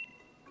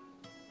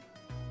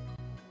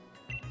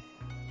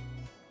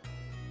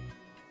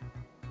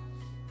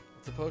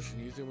 It's a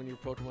potion. Use it when your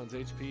Pokemon's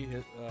HP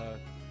hit,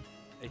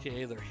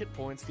 aka their hit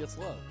points, gets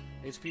low.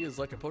 HP is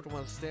like a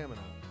Pokemon's stamina.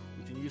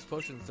 You can use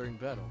potions during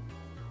battle.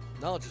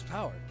 Knowledge is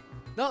power.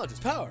 Knowledge is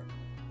power!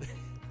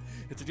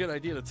 It's a good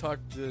idea to talk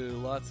to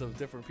lots of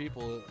different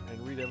people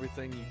and read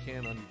everything you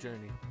can on your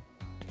journey.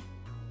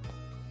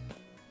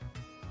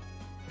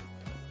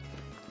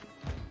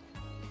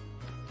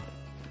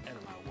 Out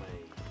of my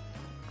way.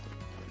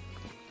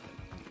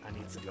 I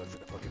need to go to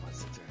the Pokemon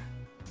Center.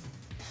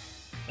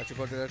 Got your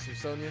Pokédex from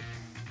Sonia?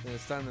 Then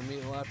it's time to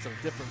meet lots of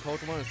different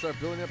Pokemon and start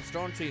building up a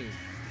strong team.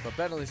 But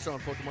battling strong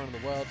Pokemon in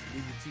the wild can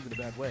lead your team in a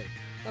bad way.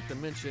 Not to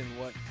mention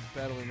what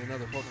battling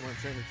another Pokemon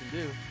trainer can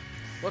do.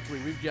 Luckily,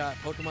 we've got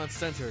Pokemon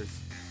Centers.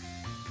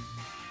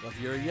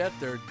 Luckier yet,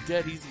 they're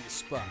dead easy to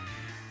spot.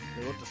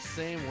 They look the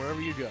same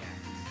wherever you go.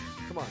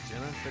 Come on,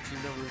 Jenna. Bet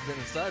you've never been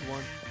inside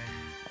one.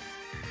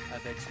 I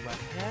bet you I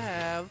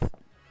have.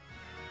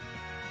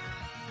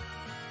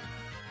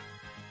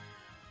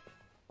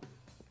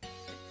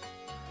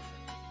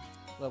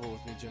 Level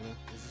with me, Jenna.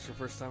 Is this your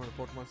first time at a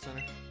Pokemon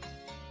Center?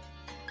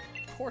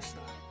 Of course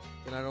not.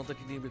 Then I don't think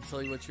you need me to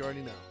tell you what you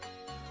already know.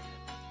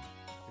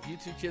 If you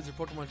two kids are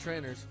Pokemon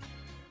trainers,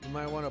 you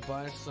might want to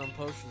buy some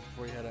potions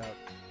before you head out.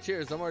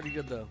 Cheers, I'm already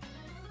good though.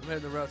 I'm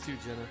heading to Route 2,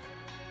 Jenna.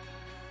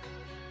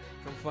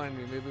 Come find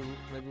me, maybe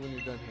when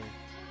you're done here.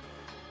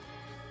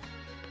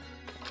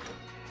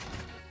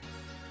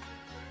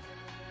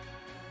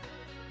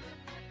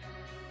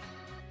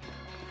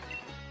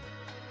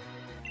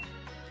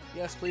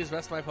 Yes, please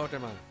rest my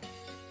Pokemon.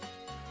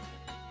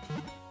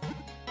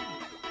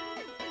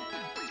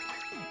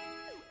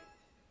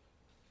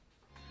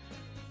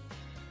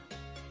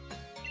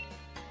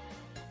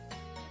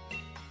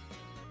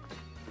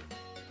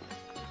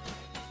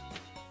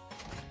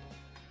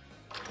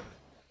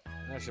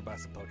 I should buy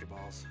some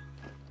Pokeballs.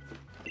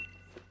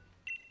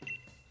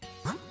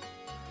 I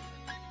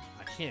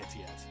can't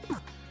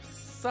yet.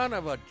 Son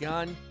of a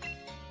gun!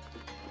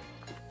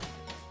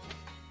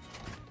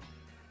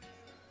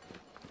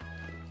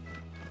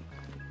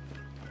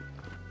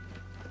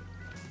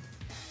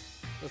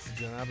 Listen,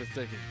 Jenna, I've been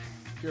thinking.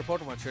 If you're a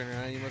Pokemon trainer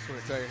now, you must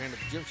want to try your hand at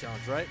the Gym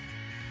Challenge, right?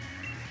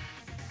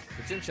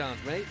 The Gym Challenge,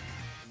 mate.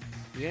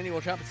 The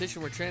annual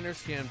competition where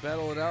trainers can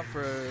battle it out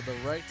for the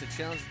right to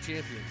challenge the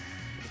champion.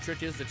 But the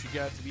trick is that you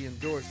got to be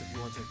indoors if you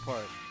want to take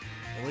part.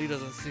 And Lee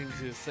doesn't seem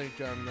to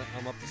think I'm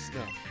up to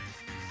snuff.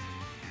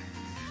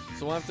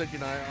 So I'm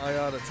thinking I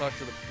ought to talk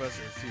to the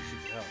professor and see if she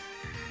can help.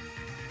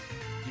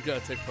 You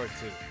gotta take part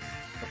too.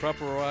 A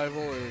proper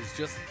arrival is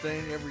just the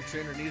thing every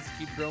trainer needs to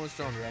keep growing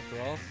stronger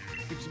after all.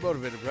 Keeps you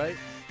motivated, right?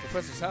 The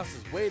professor's house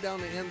is way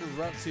down the end of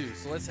Route 2,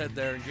 so let's head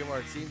there and give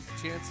our teams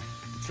a chance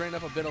to train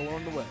up a bit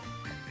along the way.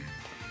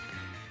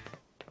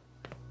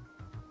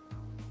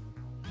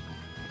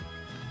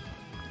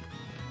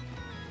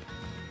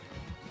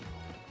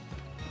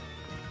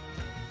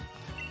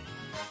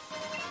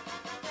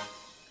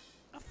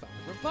 I found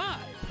a revive!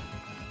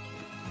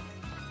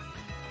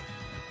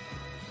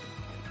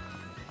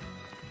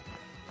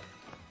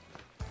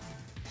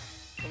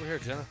 Over here,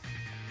 Jenna.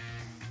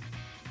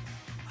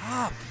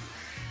 Hop!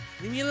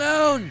 Leave me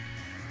alone!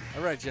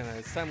 Alright, Jenna,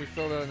 it's time we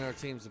filled out our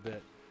teams a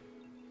bit.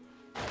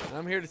 And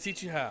I'm here to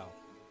teach you how.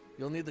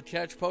 You'll need to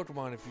catch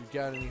Pokemon if you've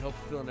got any hope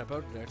of filling that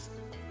Pokédex.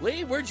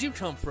 Lee, where'd you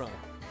come from?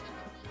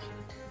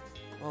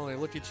 Only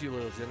look at you,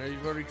 little Jenna.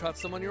 You've already caught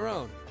some on your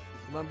own.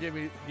 Your mom gave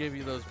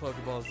you those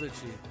Pokeballs, did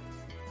she?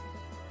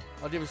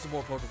 I'll give you some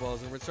more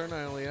Pokeballs. In return,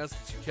 I only ask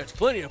that you catch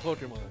plenty of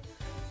Pokemon.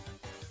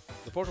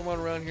 The Pokemon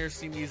around here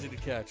seem easy to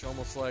catch,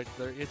 almost like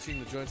they're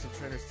itching to join some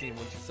trainer's team,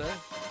 wouldn't you say?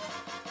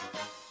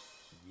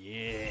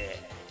 Yeah.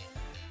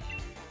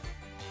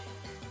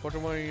 The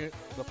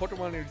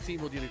Pokemon in your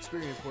team will get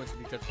experience points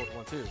when you catch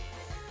Pokemon too.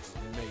 Which is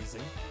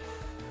amazing.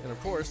 And of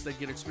course, they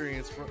get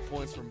experience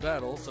points from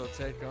battle, so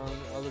take on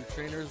other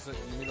trainers that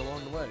you meet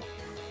along the way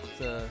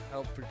to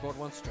help your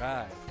Pokemon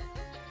strive.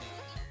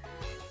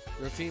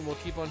 Your team will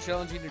keep on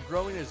challenging and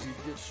growing as you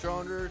get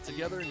stronger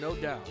together, no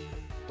doubt.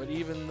 But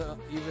even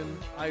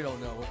I don't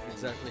know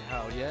exactly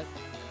how yet.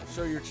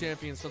 Show your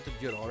champion something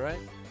good, alright?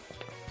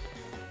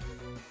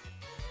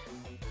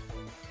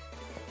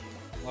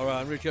 Alright,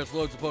 I'm going to catch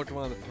loads of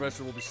Pokemon. The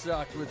professor will be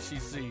shocked when she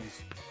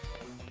sees.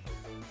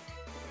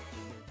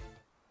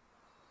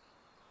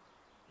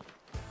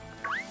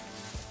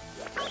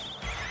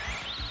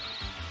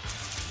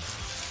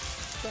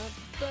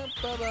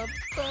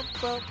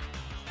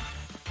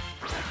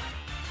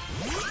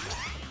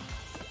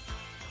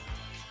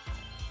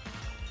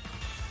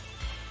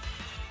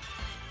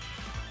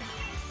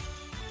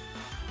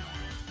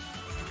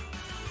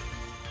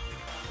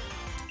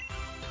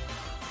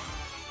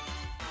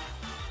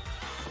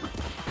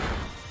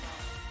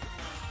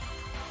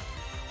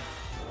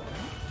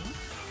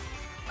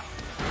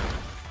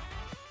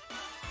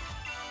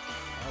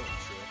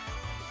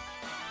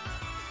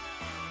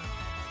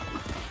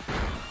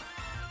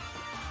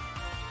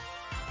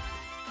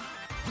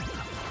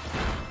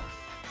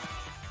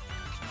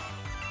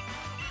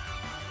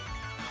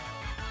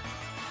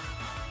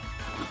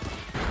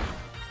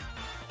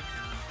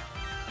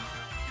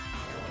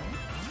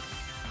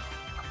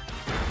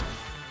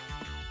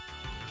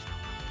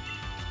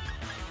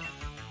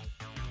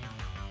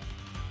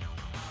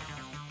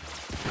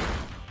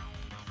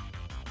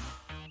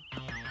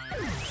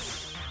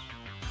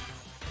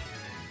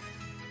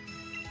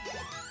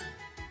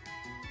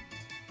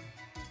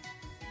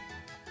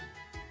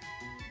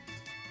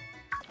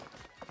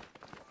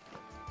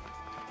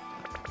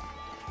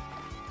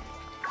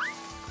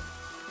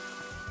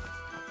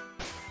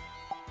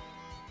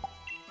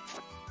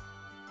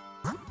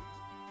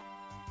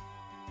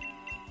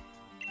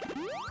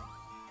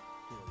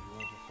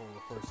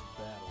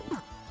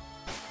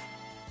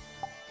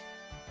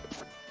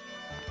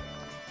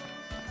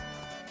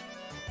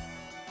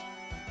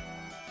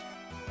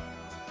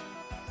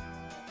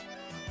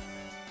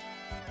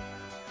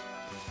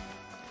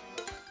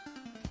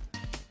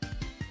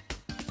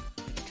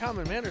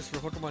 common manners for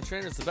Pokemon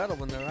trainers to battle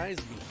when their eyes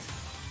meet.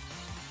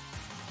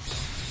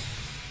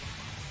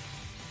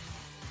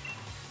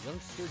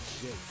 Youngster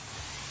Jake.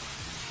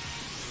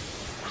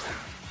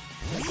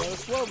 Got a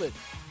Swobit.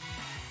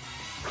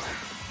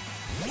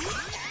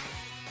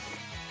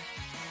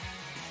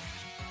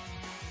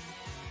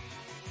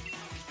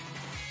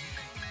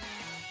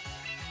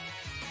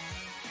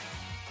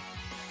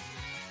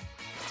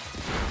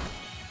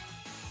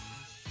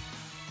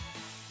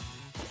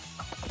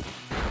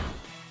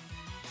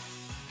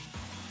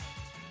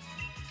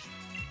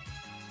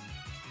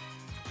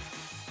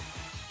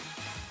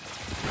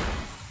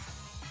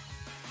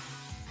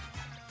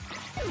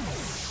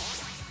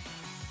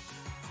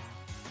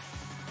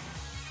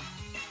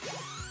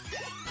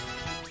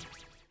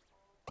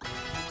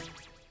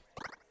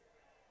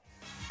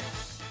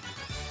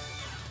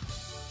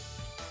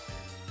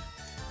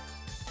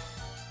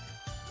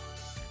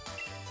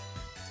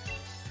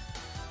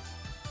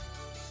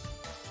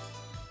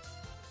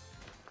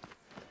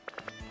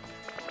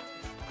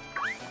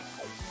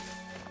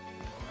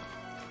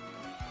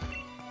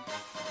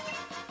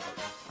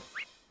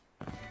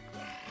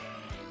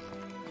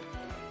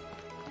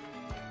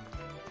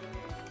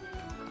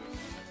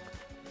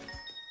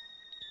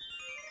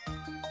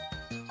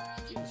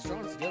 Keeping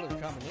strong together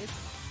in combination.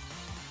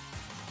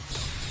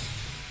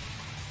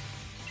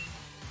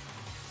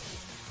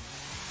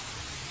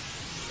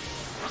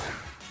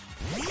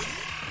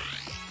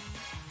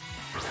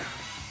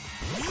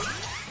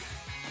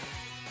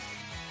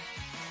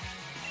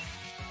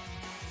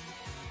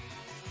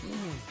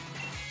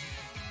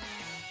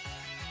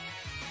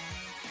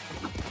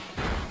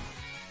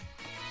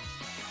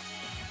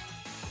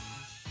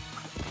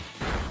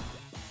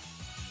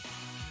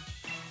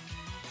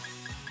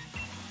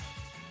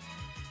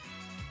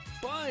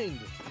 Bind!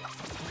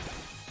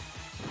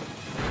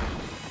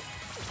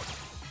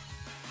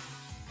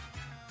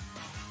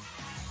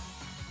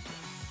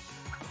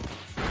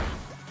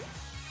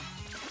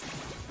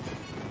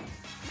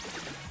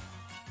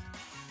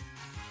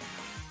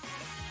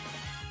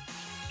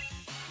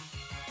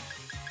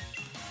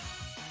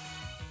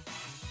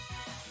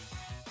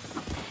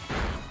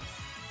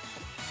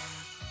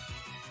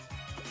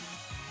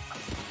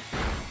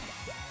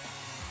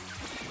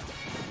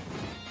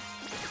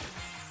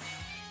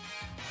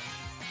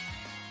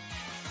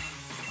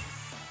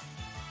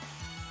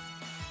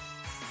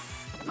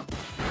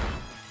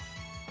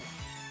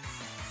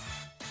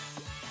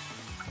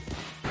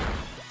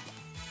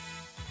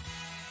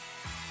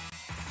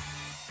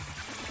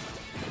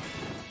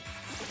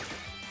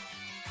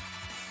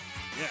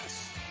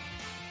 Yes.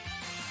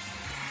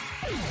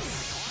 Are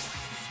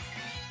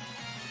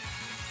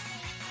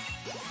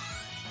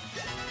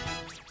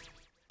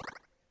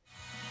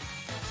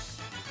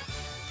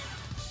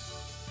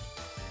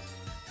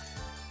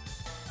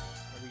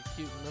we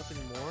cute?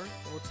 Nothing more?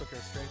 It looks like our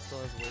strength still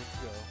has a ways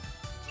to go.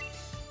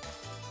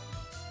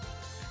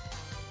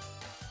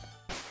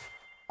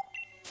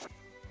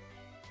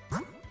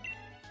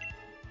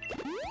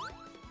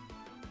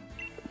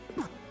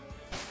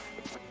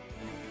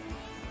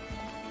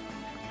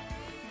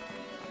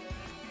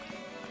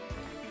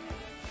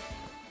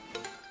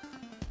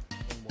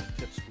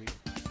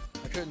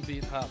 I couldn't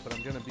beat Hop, but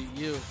I'm gonna beat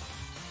you. You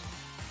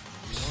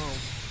won't.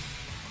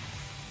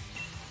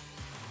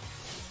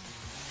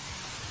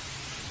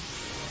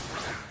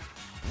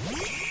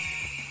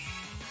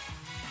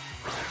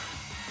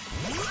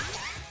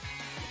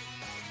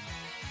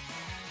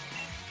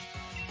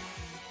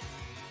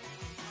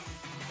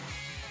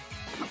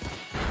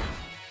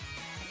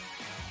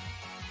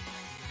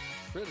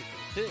 Critical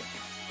hit.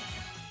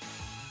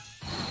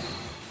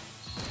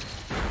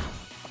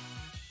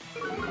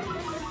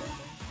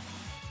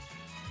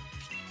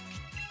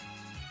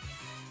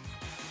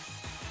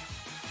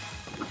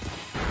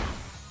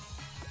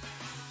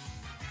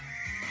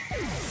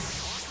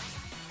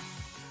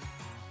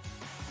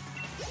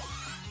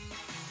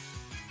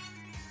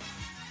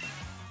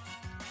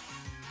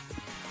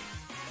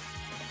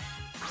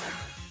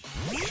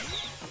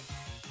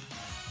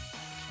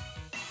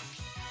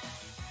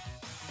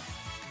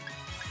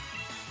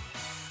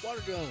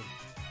 Water gun.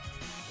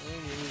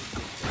 And you use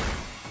it.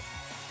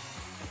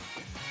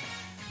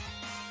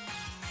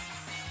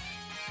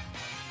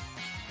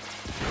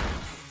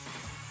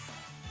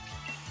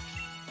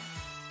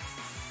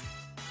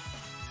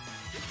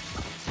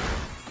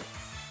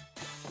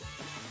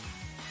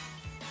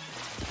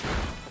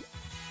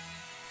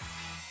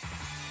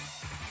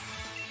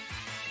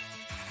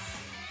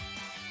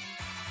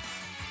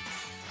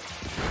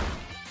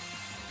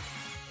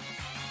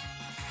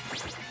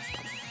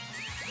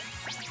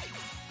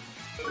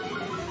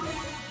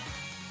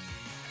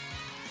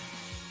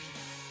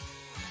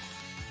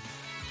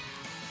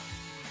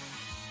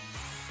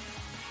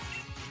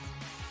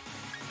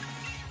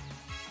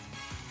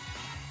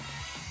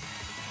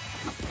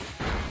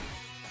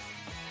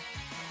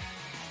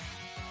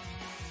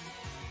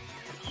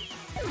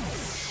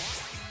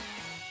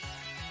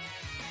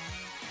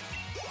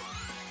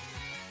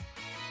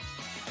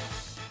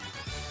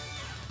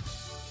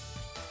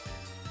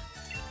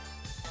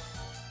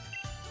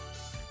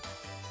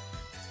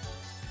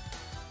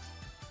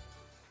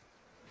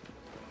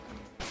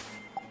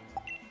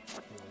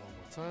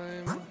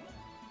 time.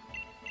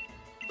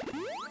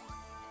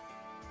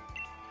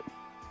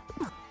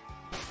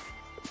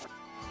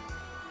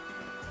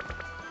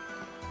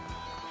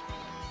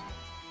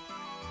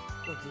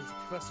 Look, there's the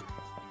professor.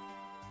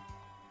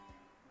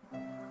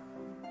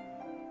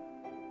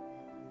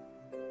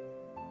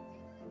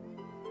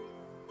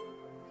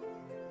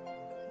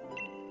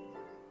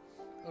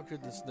 Oh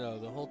goodness no,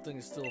 the whole thing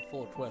is still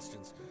full of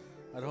questions.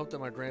 I'd hoped that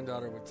my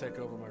granddaughter would take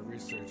over my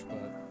research, but...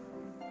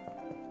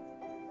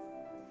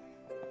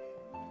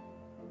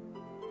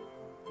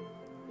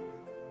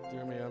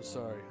 Dear me, I'm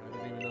sorry. I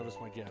didn't even notice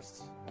my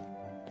guests.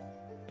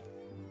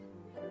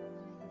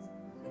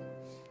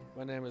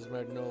 My name is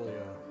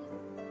Magnolia.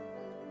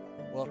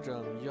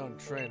 Welcome, young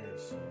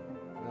trainers.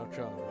 Now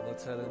come,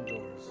 let's head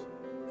indoors.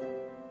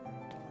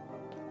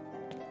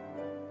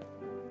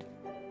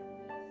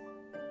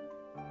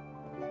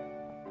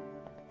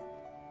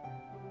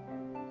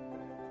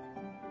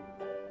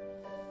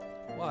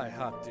 Why,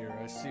 Hot Dear,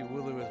 I see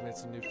Wooloo has made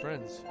some new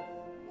friends.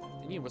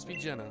 And you must be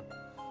Jenna.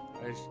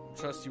 I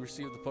trust you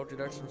received the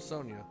Pokédex from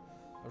Sonia.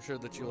 I'm sure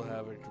that you'll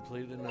have it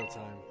completed in no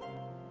time.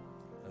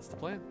 That's the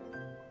plan.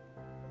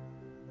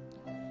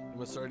 You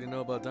must already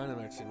know about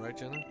Dynamaxing, right,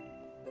 Jenna?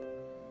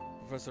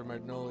 Professor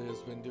Magnolia has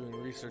been doing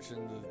research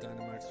into the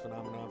Dynamax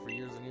phenomenon for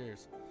years and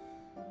years.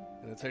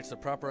 And it takes a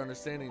proper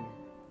understanding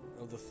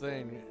of the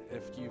thing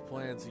if you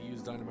plan to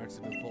use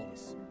Dynamaxing to the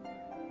fullest.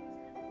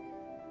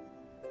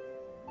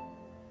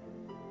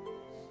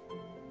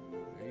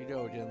 There you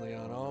go again,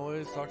 Leon.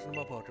 Always talking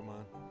about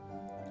Pokemon.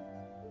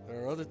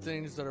 There are other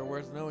things that are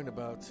worth knowing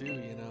about too,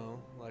 you know,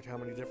 like how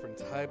many different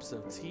types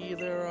of tea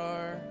there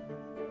are.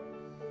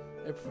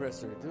 Hey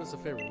Professor, do us a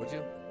favor, would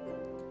you?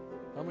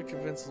 Help me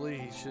convince Lee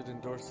he should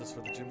endorse this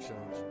for the gym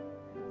challenge.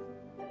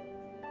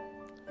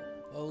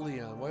 Oh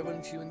Leon, why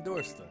wouldn't you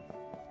endorse them?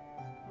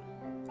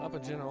 Papa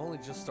and Jenna only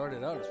just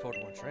started out as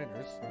Pokemon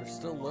trainers. There's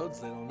still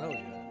loads they don't know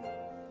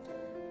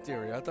yet.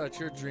 Dearie, I thought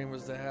your dream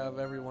was to have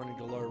everyone in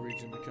Galar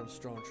Region become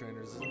strong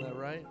trainers, isn't that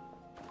right?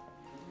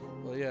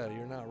 Well yeah,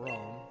 you're not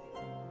wrong.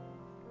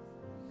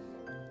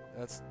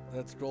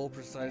 That's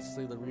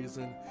precisely the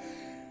reason.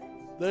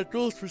 That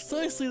goal's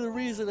precisely the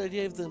reason I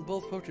gave them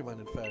both Pokemon,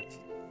 in fact.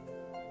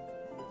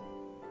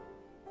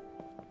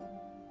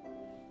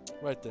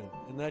 Right then.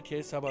 In that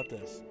case, how about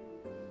this?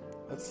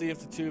 Let's see if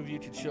the two of you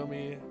can show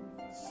me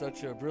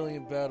such a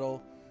brilliant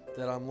battle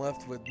that I'm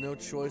left with no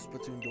choice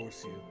but to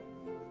endorse you.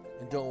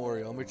 And don't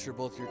worry, I'll make sure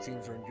both your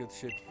teams are in good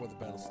shape before the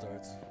battle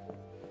starts.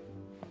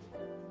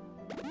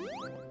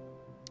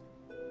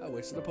 I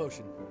wasted a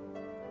potion.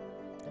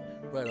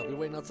 Right, I'll be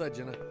waiting outside,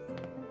 Jenna.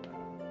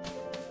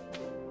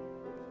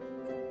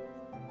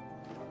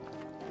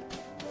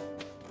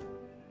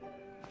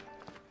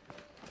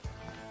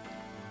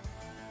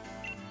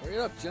 Hurry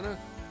up, Jenna.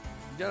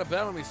 You gotta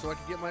battle me so I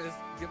can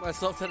get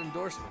myself that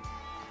endorsement.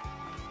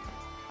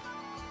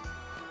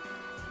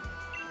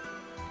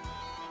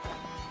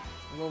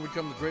 I'm gonna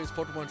become the greatest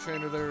Pokemon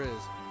trainer there is.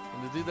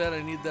 And to do that,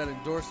 I need that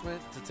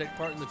endorsement to take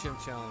part in the gym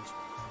challenge.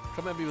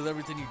 Come at me with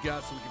everything you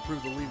got so we can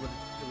prove the lead what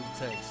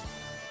it takes.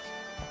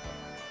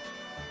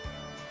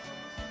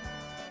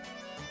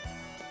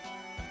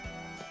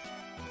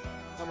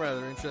 I'm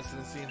rather interested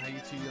in seeing how you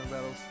two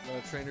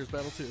young trainers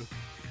battle too.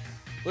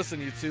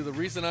 Listen, you two, the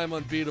reason I'm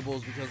unbeatable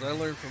is because I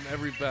learn from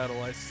every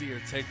battle I see or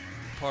take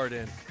part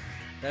in.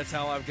 That's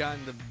how I've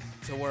gotten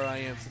to where I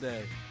am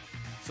today.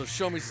 So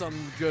show me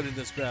something good in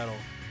this battle.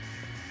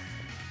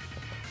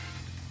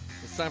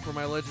 It's time for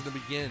my legend to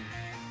begin.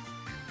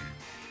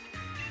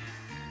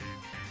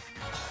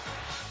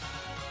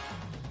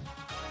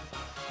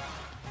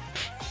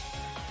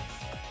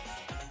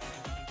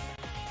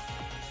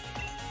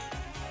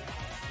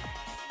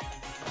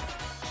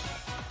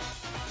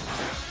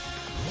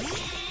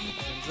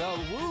 Out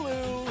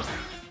Wooloo!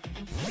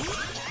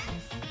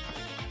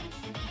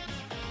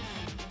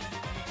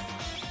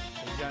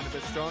 We've gotten a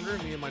bit stronger.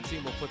 Me and my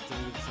team will put the to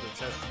the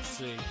test and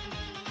see.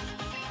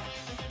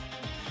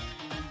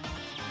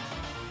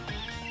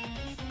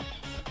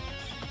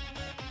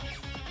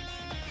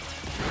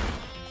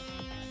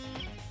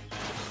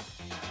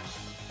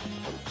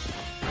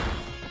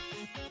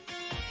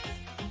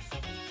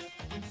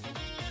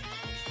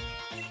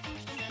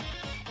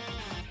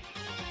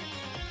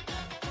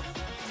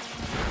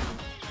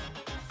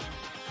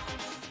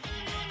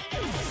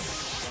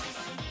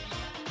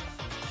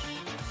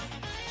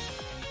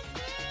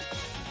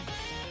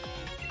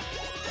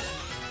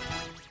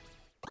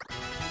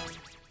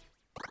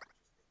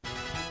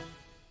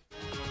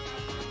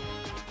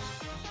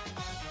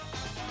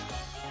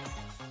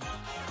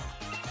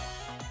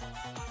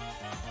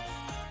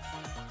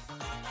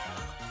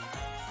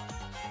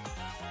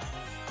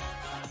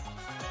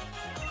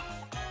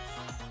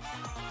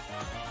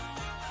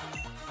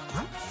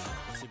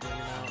 What's he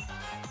bringing out?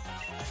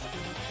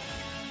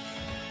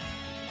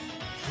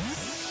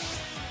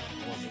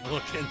 Wasn't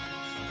looking.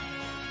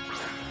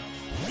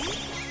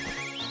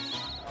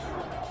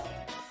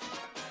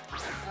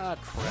 Ah,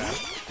 crap.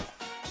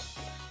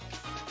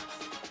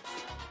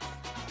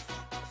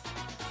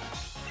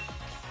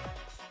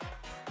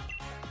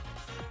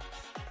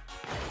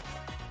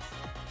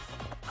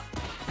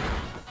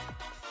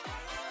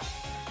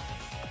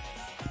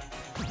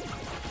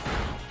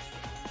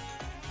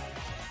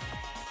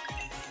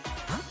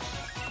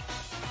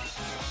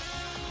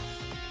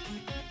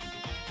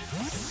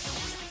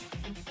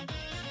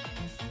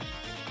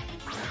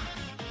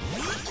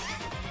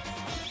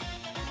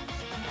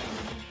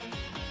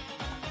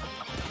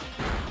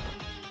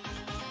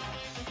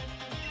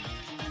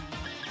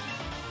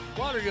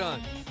 Water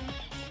gun.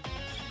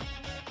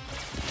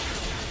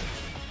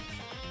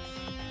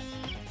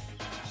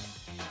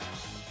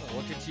 Oh,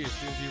 look at you. As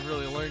soon as you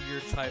really learned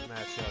your type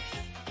matchups.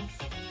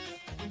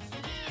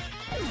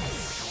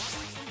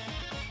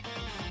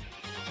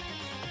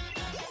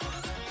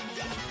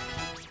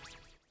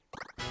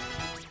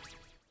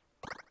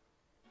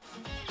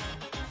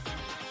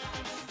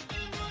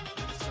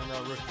 Send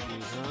out Rookie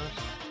D's,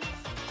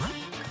 huh?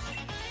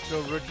 So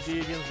Rookie D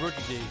against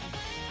Rookie D.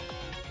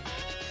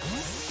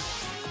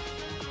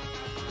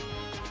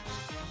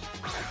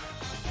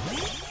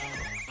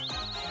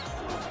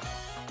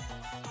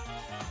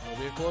 It'll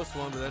be a close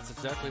one, but that's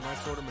exactly my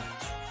sort of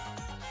match.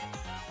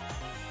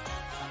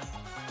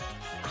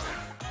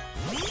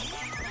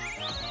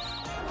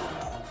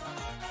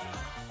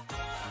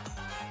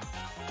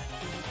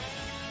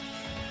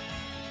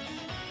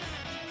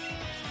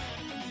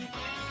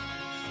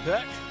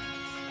 Heck.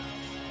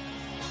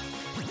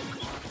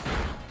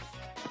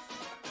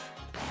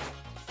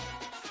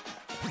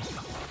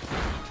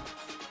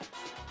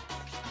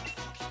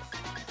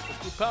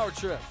 Let's do power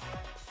trip.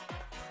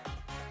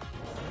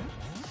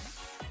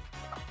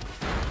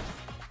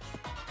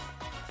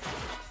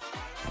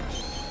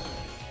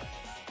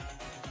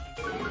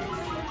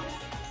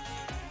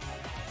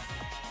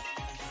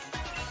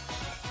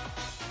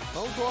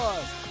 Home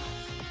claws.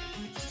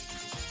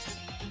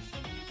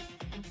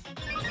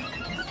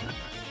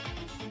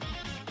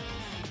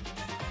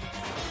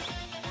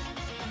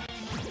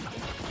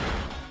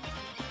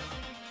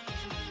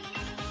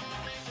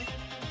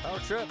 Power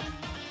trip.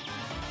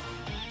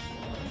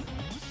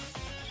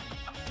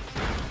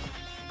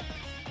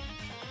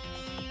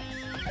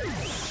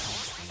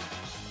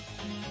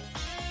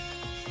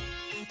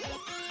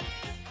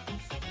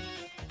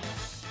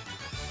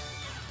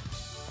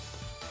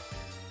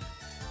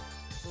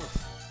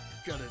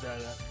 Gutted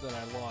that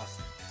I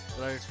lost,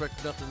 but I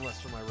expect nothing less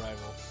from my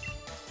rival.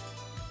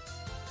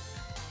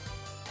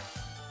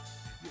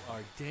 You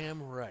are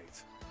damn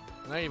right.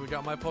 And I even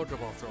got my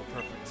Pokeball throw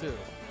perfect too.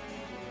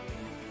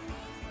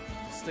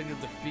 The sting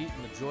of defeat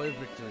and the joy of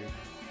victory.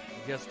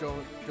 I guess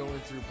going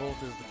through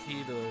both is the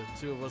key to the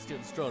two of us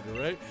getting stronger,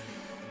 right?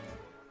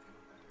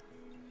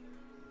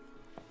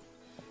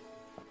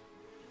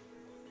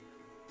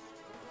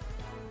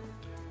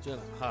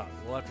 Jenna, ha.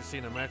 Well, after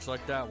seeing a match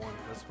like that one,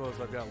 I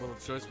suppose I've got little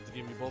choice but to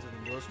give you both an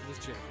endorsement as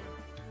champion.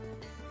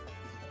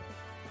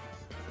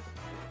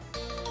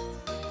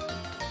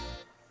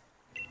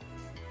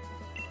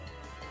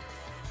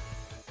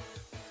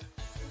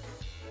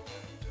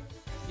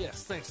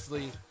 Yes, thanks,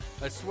 Lee.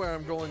 I swear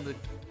I'm going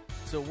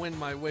to win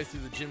my way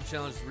through the gym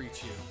challenge to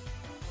reach you.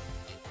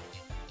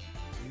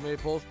 You may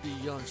both be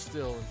young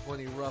still and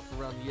plenty rough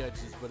around the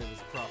edges, but it was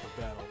a proper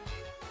battle.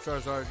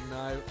 Charizard and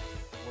I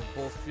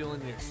we're both feeling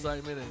the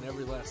excitement in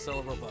every last cell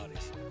of our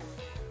bodies.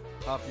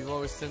 Hop, you've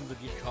always tended to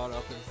get caught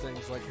up in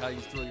things like how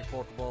you throw your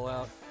Pokeball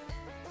out,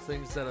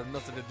 things that have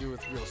nothing to do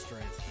with real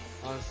strength.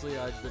 Honestly,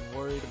 I've been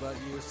worried about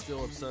you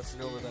still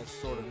obsessing over that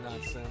sort of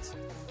nonsense,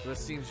 but it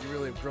seems you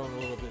really have grown a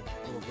little bit,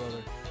 little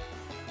brother.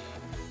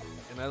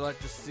 And I'd like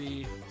to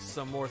see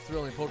some more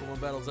thrilling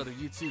Pokemon battles out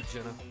of you too,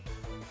 Jenna.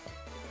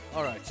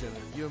 Alright, Jenna,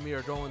 you and me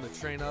are going to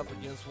train up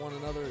against one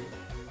another and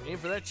aim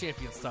for that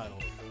champion's title.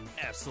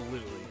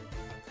 Absolutely.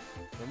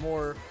 The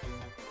more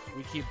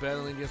we keep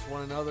battling against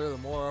one another, the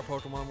more our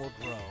Pokemon will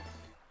grow.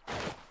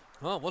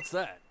 Oh, what's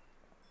that?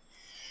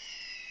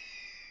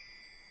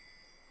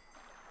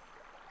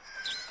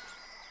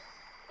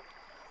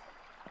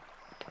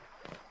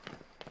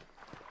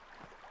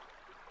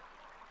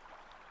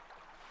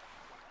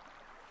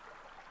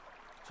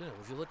 Jenna,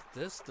 would you look at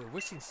this? They're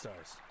wishing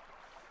stars.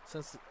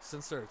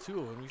 Since there are two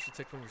of them, you should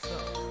take them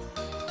yourself.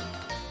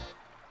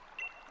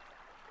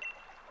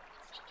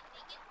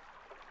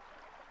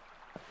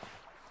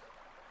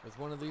 With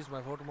one of these,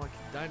 my Pokemon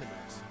can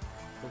Dynamax.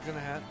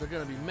 They're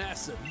gonna be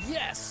massive.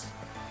 Yes!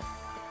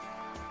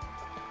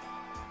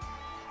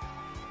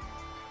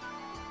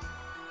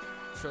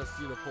 Trust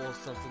you to pull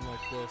something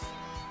like this.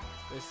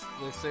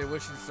 They say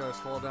wishing stars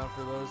fall down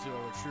for those who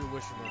have a true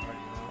wish in their heart,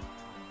 you know?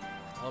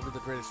 I'll be the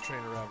greatest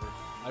trainer ever.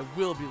 I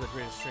will be the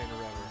greatest trainer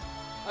ever.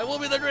 I will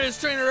be the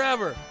greatest trainer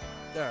ever!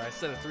 There, I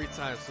said it 3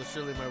 times, so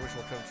surely my wish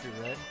will come true,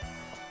 right?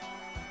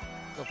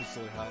 Don't be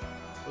silly, Hop.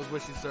 Those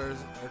wishing stars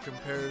are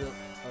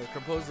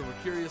composed of a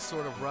curious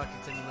sort of rock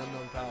containing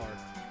unknown power.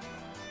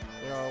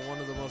 They are one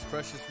of the most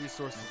precious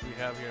resources we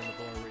have here in the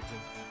Galar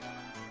Region.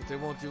 But they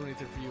won't do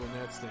anything for you in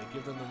that state.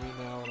 Give them to me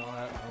now and I'll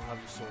have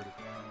you sorted.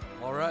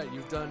 Alright,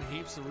 you've done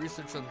heaps of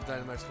research on the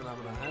Dynamax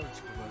phenomenon, haven't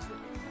you, Professor?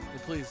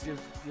 And please, give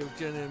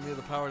Jenna and me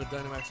the power to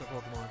Dynamax our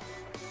Pokemon.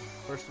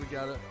 First we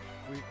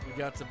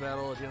got to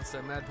battle against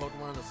that mad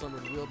Pokemon in the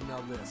Summoned Wheel, but now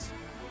this.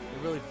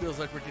 It really feels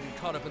like we're getting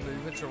caught up in the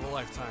adventure of a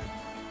lifetime.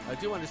 I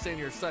do understand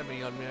your excitement,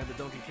 young man, but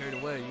don't get carried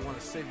away. You want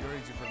to save your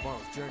energy for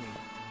tomorrow's journey.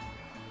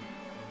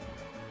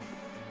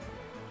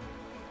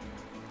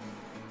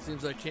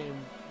 Seems I came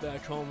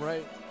back home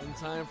right in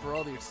time for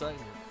all the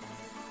excitement.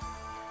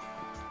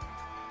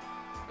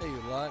 Hey,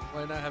 you lot.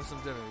 Why not have some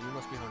dinner? You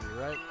must be hungry,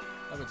 right?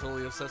 I've been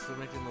totally obsessed with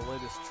making the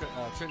latest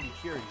trendy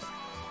curies.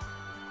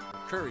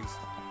 curries.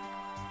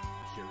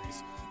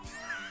 Curries.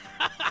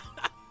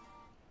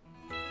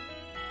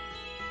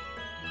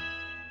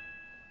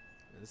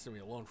 This is going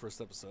to be a long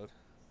first episode.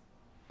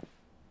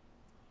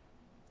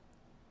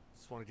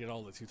 Just want to get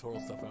all the tutorial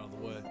stuff out of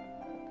the way.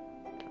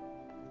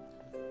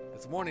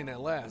 It's morning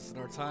at last,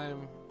 and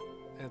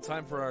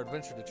time for our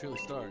adventure to truly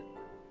start.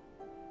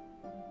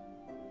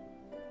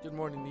 Good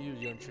morning to you,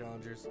 young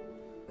challengers.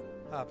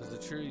 Hop, is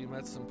it true you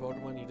met some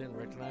Pokemon you didn't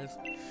recognize?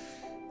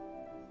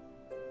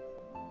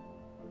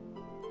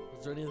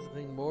 Is there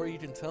anything more you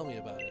can tell me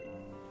about it?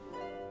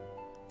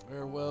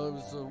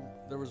 Well,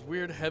 there was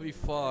weird heavy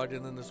fog,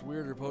 and then this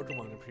weirder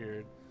Pokemon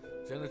appeared.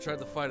 Jenna tried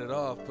to fight it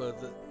off, but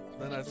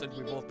then I think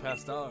we both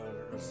passed out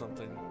or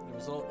something.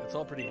 It's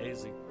all pretty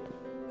hazy.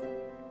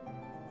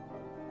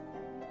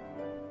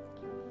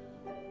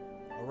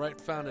 A right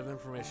fount of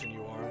information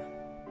you are.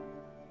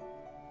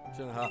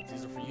 Jenna Hop,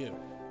 these are for you.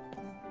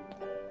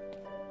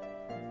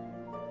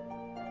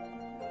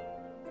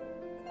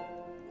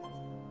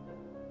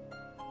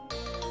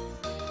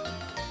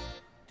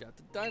 Got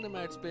the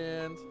Dynamax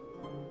band.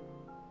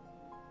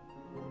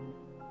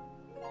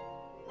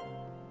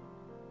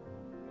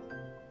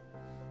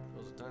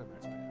 Those are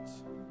Dynamax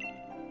bands.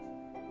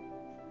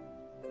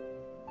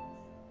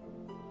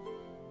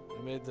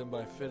 I made them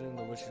by fitting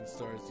the wishing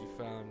stars you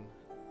found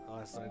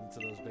last night into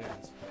those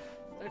bands.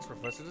 Thanks,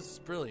 Professor. This is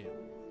brilliant.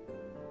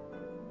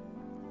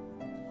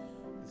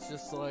 It's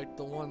just like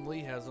the one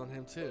Lee has on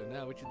him, too.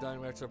 Now we can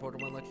Dynamax our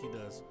Pokemon like he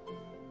does.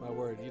 My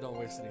word, you don't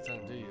waste any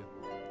time, do you?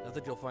 I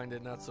think you'll find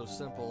it not so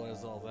simple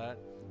as all that.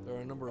 There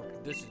are a number of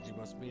conditions you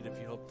must meet if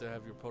you hope to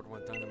have your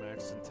Pokemon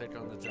Dynamax and take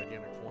on the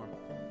gigantic form.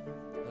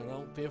 Now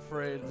don't be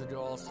afraid to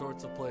go all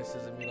sorts of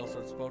places and meet all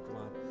sorts of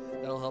Pokemon.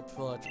 That'll help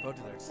fill out your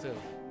Pokédex, too.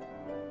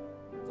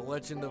 The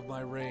legend of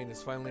my reign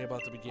is finally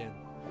about to begin.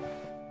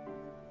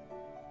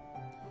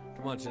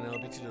 Come on, Jenna, I'll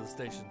get you to the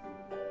station.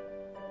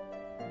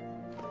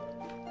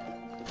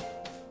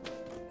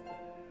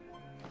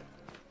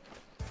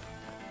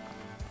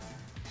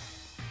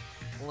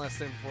 One last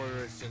thing before the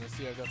race, Jenna.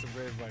 See, I've got some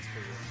great advice for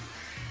you.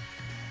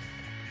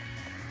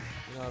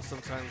 You know,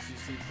 sometimes you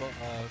see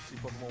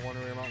Pokemon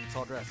wandering around in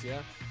tall grass,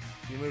 yeah?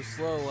 If you move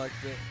slow like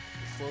you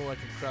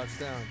crouch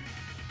down,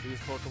 these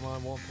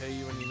Pokemon won't pay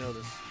you any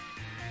notice.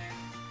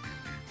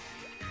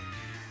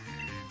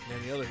 And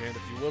on the other hand,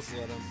 if you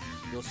whistle at them,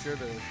 you'll be sure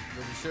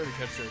to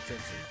catch their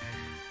attention.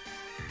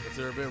 If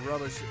you're a bit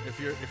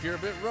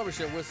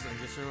rubbish at whistling,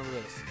 just remember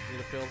this: need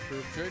a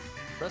fail-proof trick?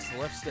 Press the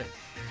left stick.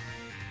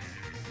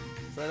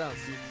 Try it out and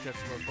see if you can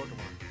catch most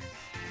Pokemon.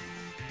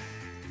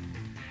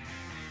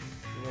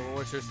 You know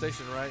what's your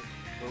station, right?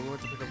 Where we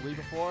went to pick up Lee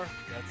before?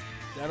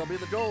 That'll be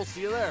the goal.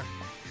 See you there.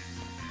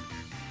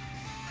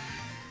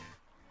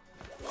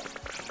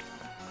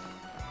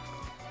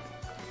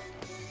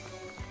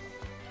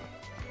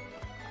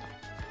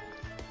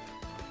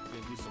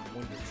 Gonna do some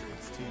wonder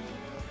tricks too.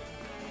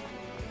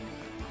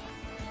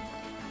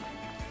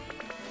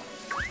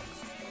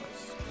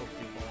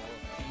 Pokeball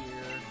up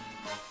here.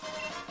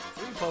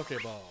 3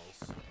 Pokeballs.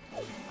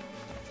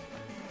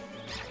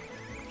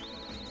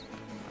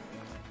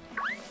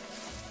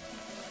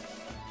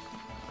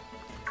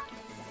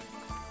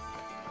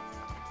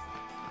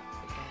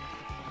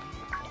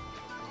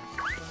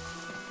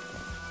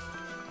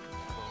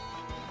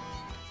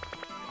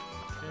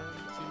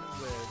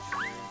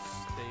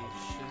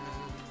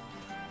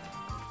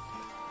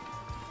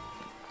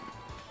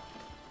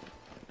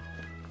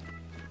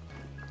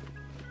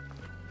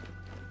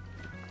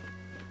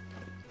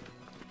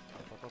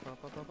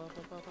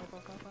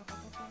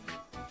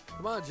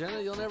 Come on, Jenna,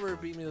 you'll never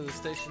beat me to the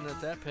station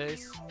at that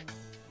pace.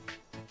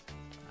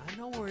 I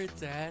know where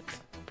it's at.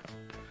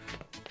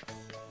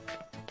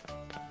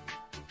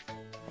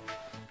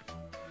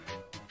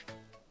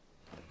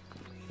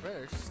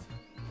 First,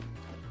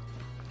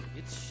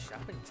 it's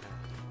shopping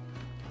time.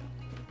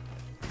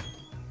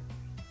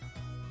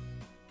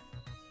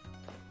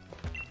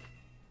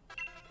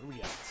 What do we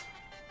got?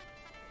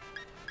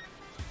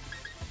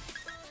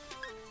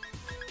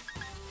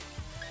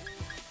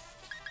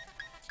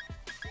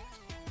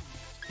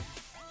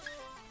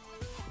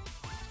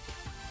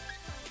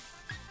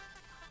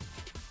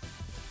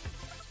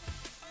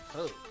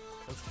 Oh,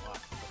 that's a lot.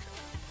 Okay.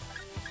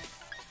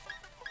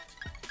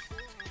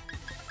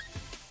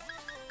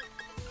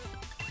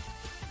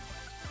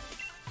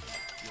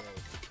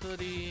 Yo,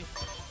 hoodie.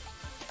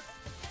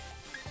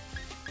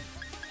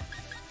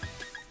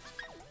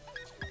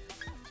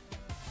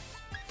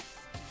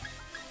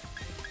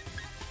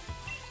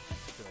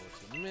 Go with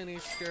the mini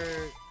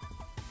skirt.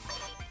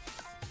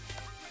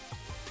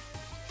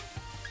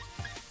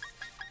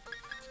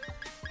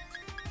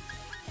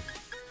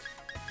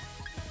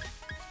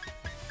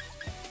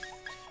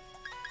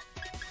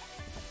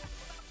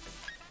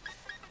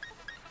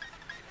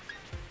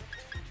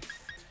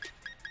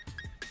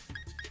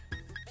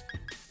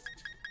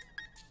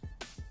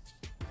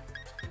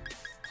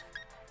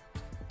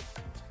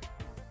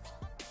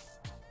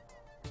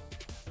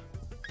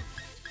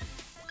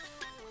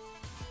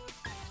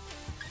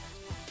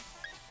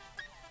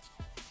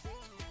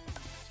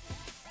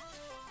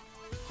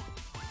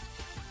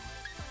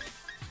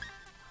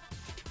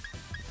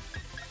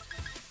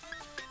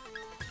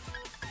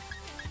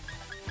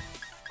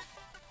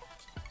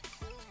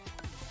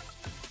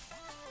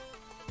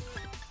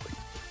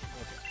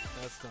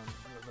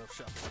 enough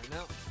shopping right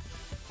now.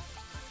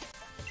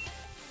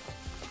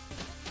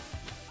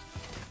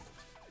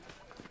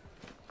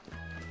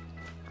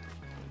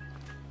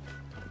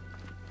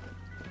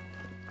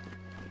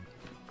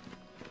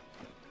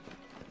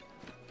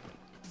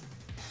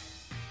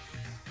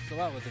 So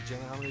out with it,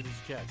 Jenna. How many did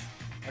you catch?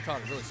 I caught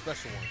a really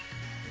special one.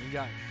 And you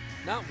got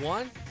not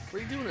one? What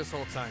are you doing this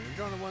whole time?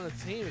 You're going to win the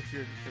team if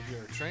you're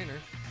a trainer.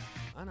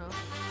 I know.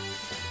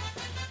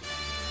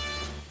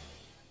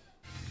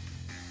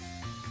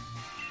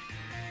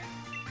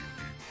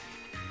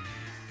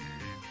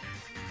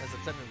 That's a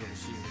technical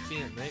machine. A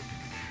TM, mate.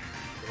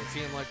 With a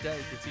TM like that,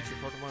 you can teach your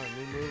Pokemon a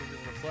new move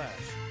in a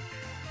flash.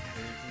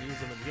 And you can use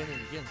them again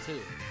and again,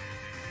 too.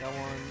 That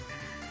one,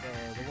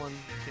 the one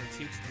can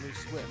teach the move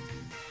Swift.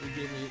 You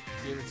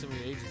gave it to me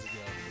ages ago,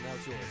 and now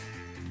it's yours.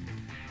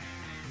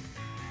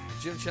 The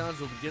gym challenge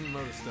will begin in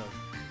Moto Stoke.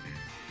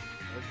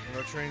 And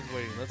our train's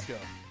waiting. Let's go.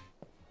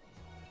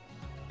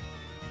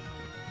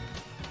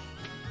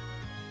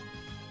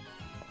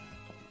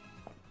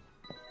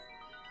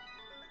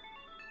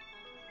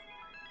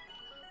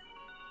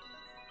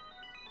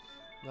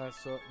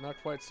 Not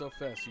quite so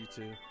fast, you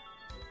two.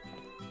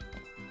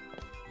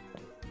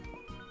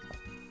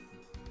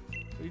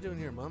 What are you doing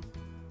here, Mom?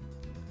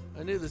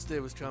 I knew this day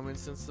was coming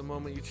since the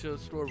moment you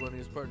chose Store Bunny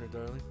as partner,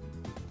 darling.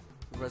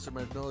 Professor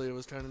Magnolia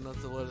was kind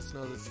enough to let us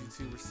know that you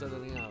two were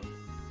setting out.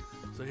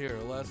 So here,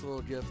 a last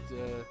little gift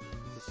to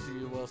see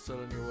you well set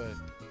on your way.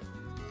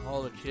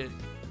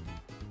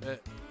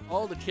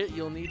 All the kit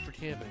you'll need for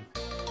camping.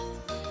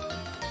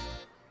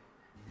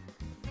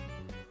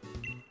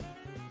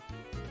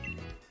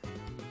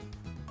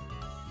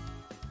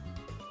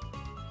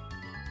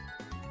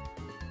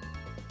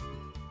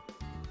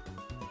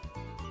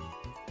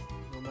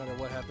 No matter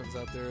what happens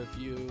out there, if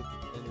you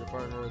and your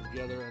partner are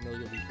together, I know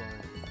you'll be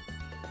fine.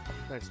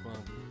 Thanks,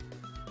 Mom.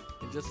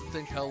 And just to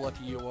think how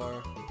lucky you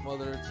are,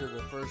 mother to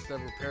the first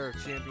ever pair of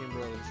champion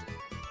brothers.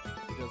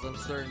 Because I'm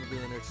certain to be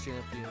the next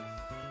champion.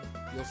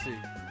 You'll see.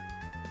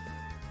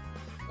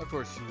 Of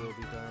course you will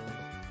be, darling.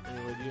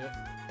 Anyway,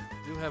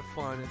 do have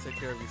fun and take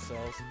care of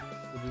yourselves.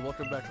 You'll be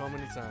welcome back home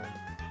anytime.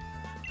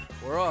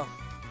 We're off.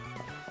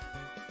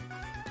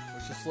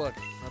 Wish us luck.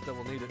 Not that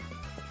we'll need it.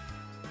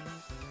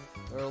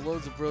 There are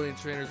loads of brilliant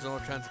trainers and all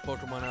kinds of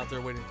Pokemon out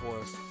there waiting for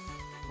us.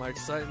 My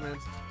excitement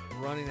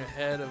running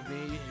ahead of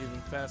me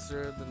even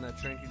faster than that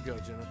train could go,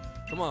 Jenna.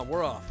 Come on,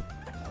 we're off.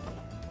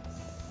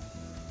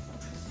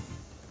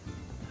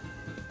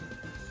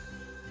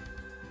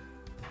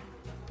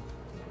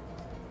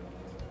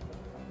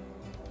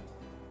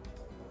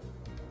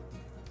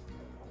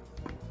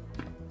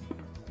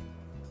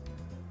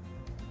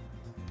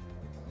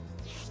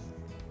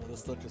 Well,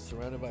 this look is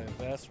surrounded by a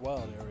vast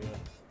wild area.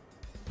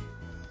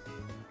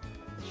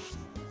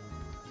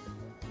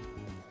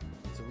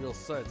 Real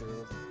sight. There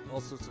are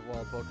all sorts of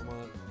wild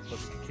Pokemon.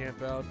 Plus you can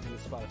camp out, do a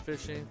spot of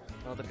fishing.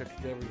 I don't think I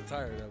could ever get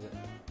tired of it.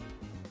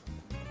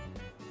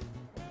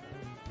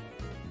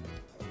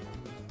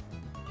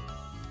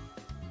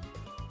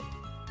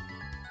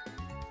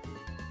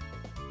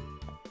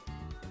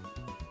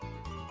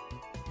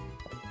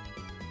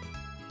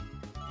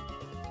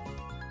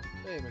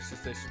 Hey, Mr.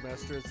 Station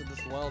Master, isn't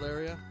this the wild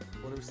area?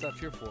 What do we stop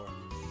here for?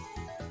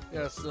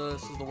 Yes,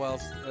 this is the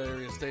Wild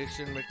Area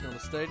Station. Make no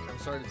mistake, I'm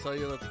sorry to tell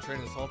you that the train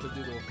is halted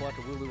due to a flock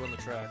of Wooloo on the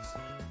tracks.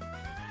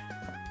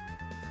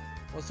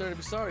 What's there to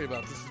be sorry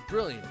about? This is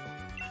brilliant.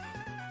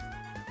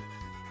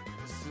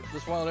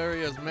 This wild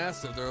area is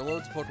massive. There are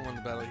loads of Pokemon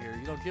to battle here.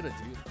 You don't get it,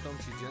 do you? Don't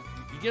you, Jenna?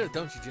 You get it,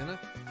 don't you, Jenna?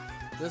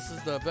 This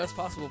is the best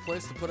possible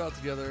place to put out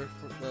together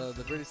for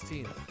the greatest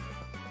team.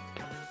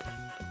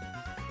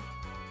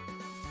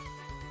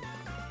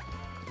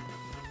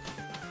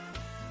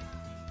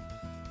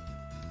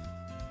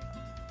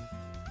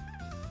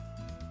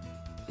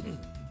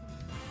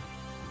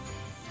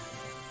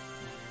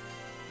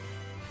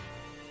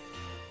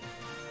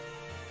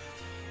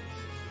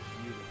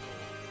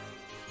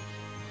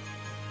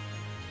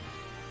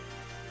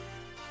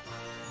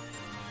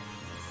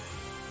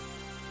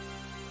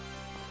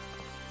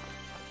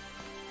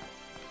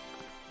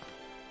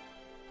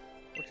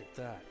 Look at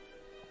that.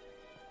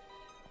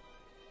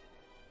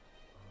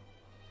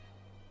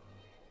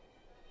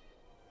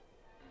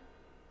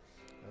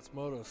 That's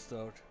Moto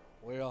Stoke,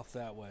 way off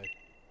that way.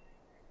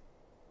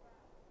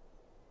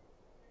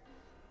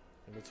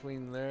 And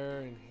between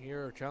there and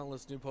here are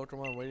countless new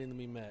Pokemon waiting to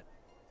be met.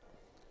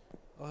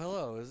 Oh,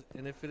 hello,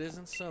 and if it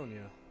isn't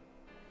Sonia.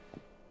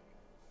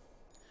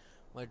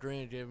 My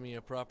Gran gave me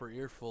a proper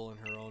earful in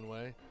her own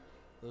way.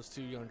 Those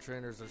two young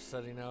trainers are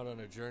setting out on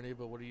a journey,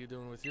 but what are you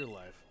doing with your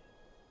life?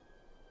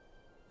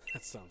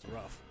 That sounds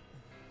rough.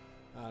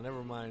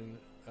 Never mind.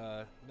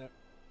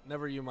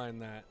 Never you mind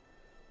that.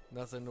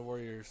 Nothing to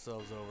worry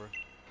yourselves over.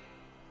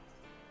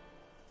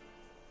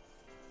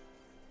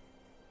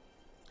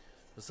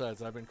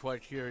 Besides, I've been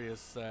quite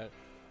curious that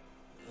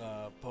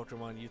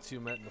Pokemon you two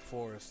met in the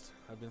forest.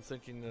 I've been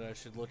thinking that I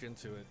should look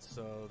into it,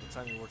 so the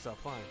timing works out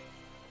fine.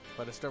 If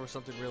I discover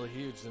something really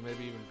huge, then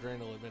maybe even Gran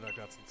will admit I've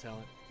got some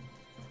talent.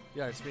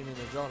 Yeah, it's being an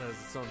adult has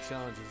its own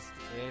challenges,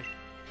 eh?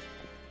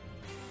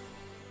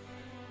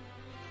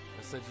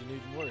 I said you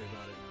needn't worry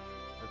about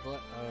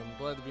it. I'm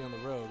glad to be on the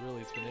road.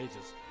 Really, it's been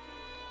ages.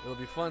 It'll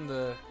be fun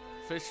to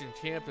fish and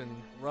camp and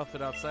rough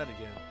it outside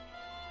again.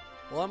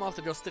 Well, I'm off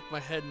to go stick my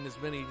head in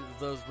as many of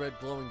those red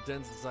glowing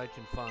dens as I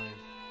can find.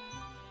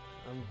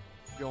 I'm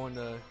going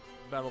to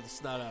battle the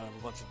snot out of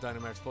a bunch of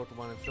Dynamax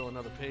Pokemon and fill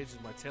another page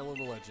in my Tale of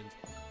the Legend.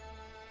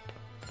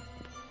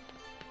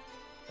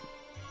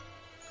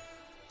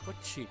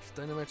 What cheek.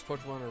 Dynamax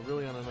Pokemon are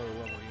really on another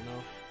level, you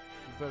know?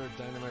 You better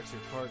Dynamax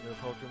your partner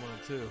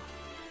Pokemon too,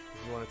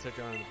 if you want to take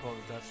on an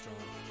opponent that strong.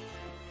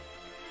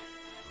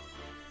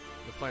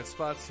 You'll find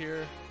spots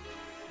here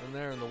and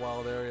there in the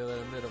wild area that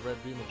emit a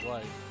red beam of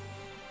light.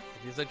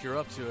 If you think you're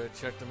up to it,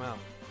 check them out.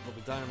 There'll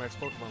be Dynamax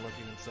Pokemon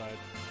lurking inside.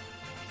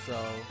 So,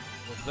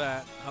 with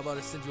that, how about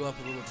I send you off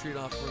a little treat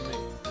off from me?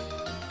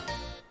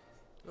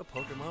 A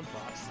Pokemon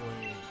box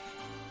link.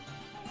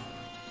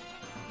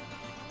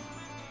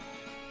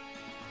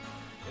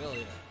 Hell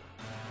yeah.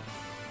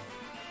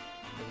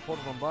 With the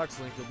Pokemon box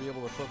link, you'll be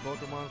able to put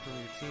Pokemon from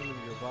your team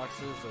into your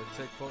boxes or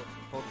take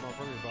Pokemon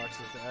from your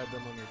boxes to add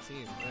them on your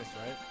team. Nice,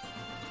 right?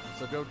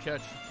 So go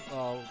catch,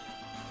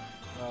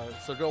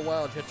 so go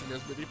wild catching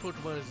as many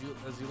Pokemon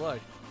as you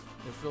like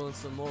and fill in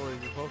some more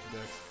in your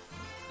Pokedex.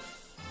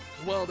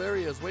 The wild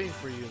area is waiting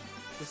for you.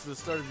 This is the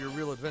start of your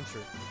real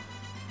adventure.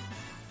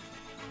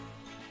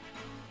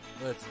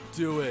 Let's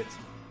do it.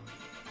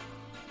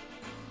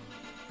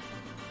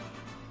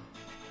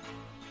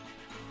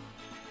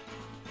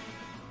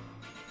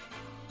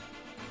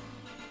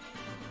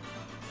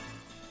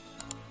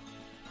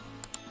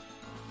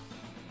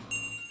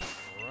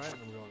 Alright,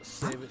 I'm going to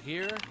save it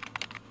here.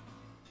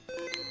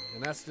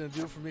 And that's going to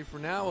do it for me for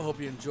now. I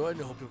hope you enjoyed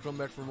and I hope you'll come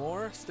back for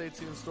more. Stay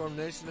tuned, Storm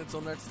Nation. Until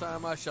next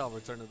time, I shall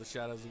return to the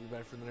shadows and be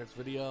back for the next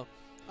video.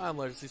 I'm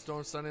Legacy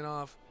Storm signing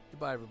off.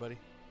 Goodbye, everybody.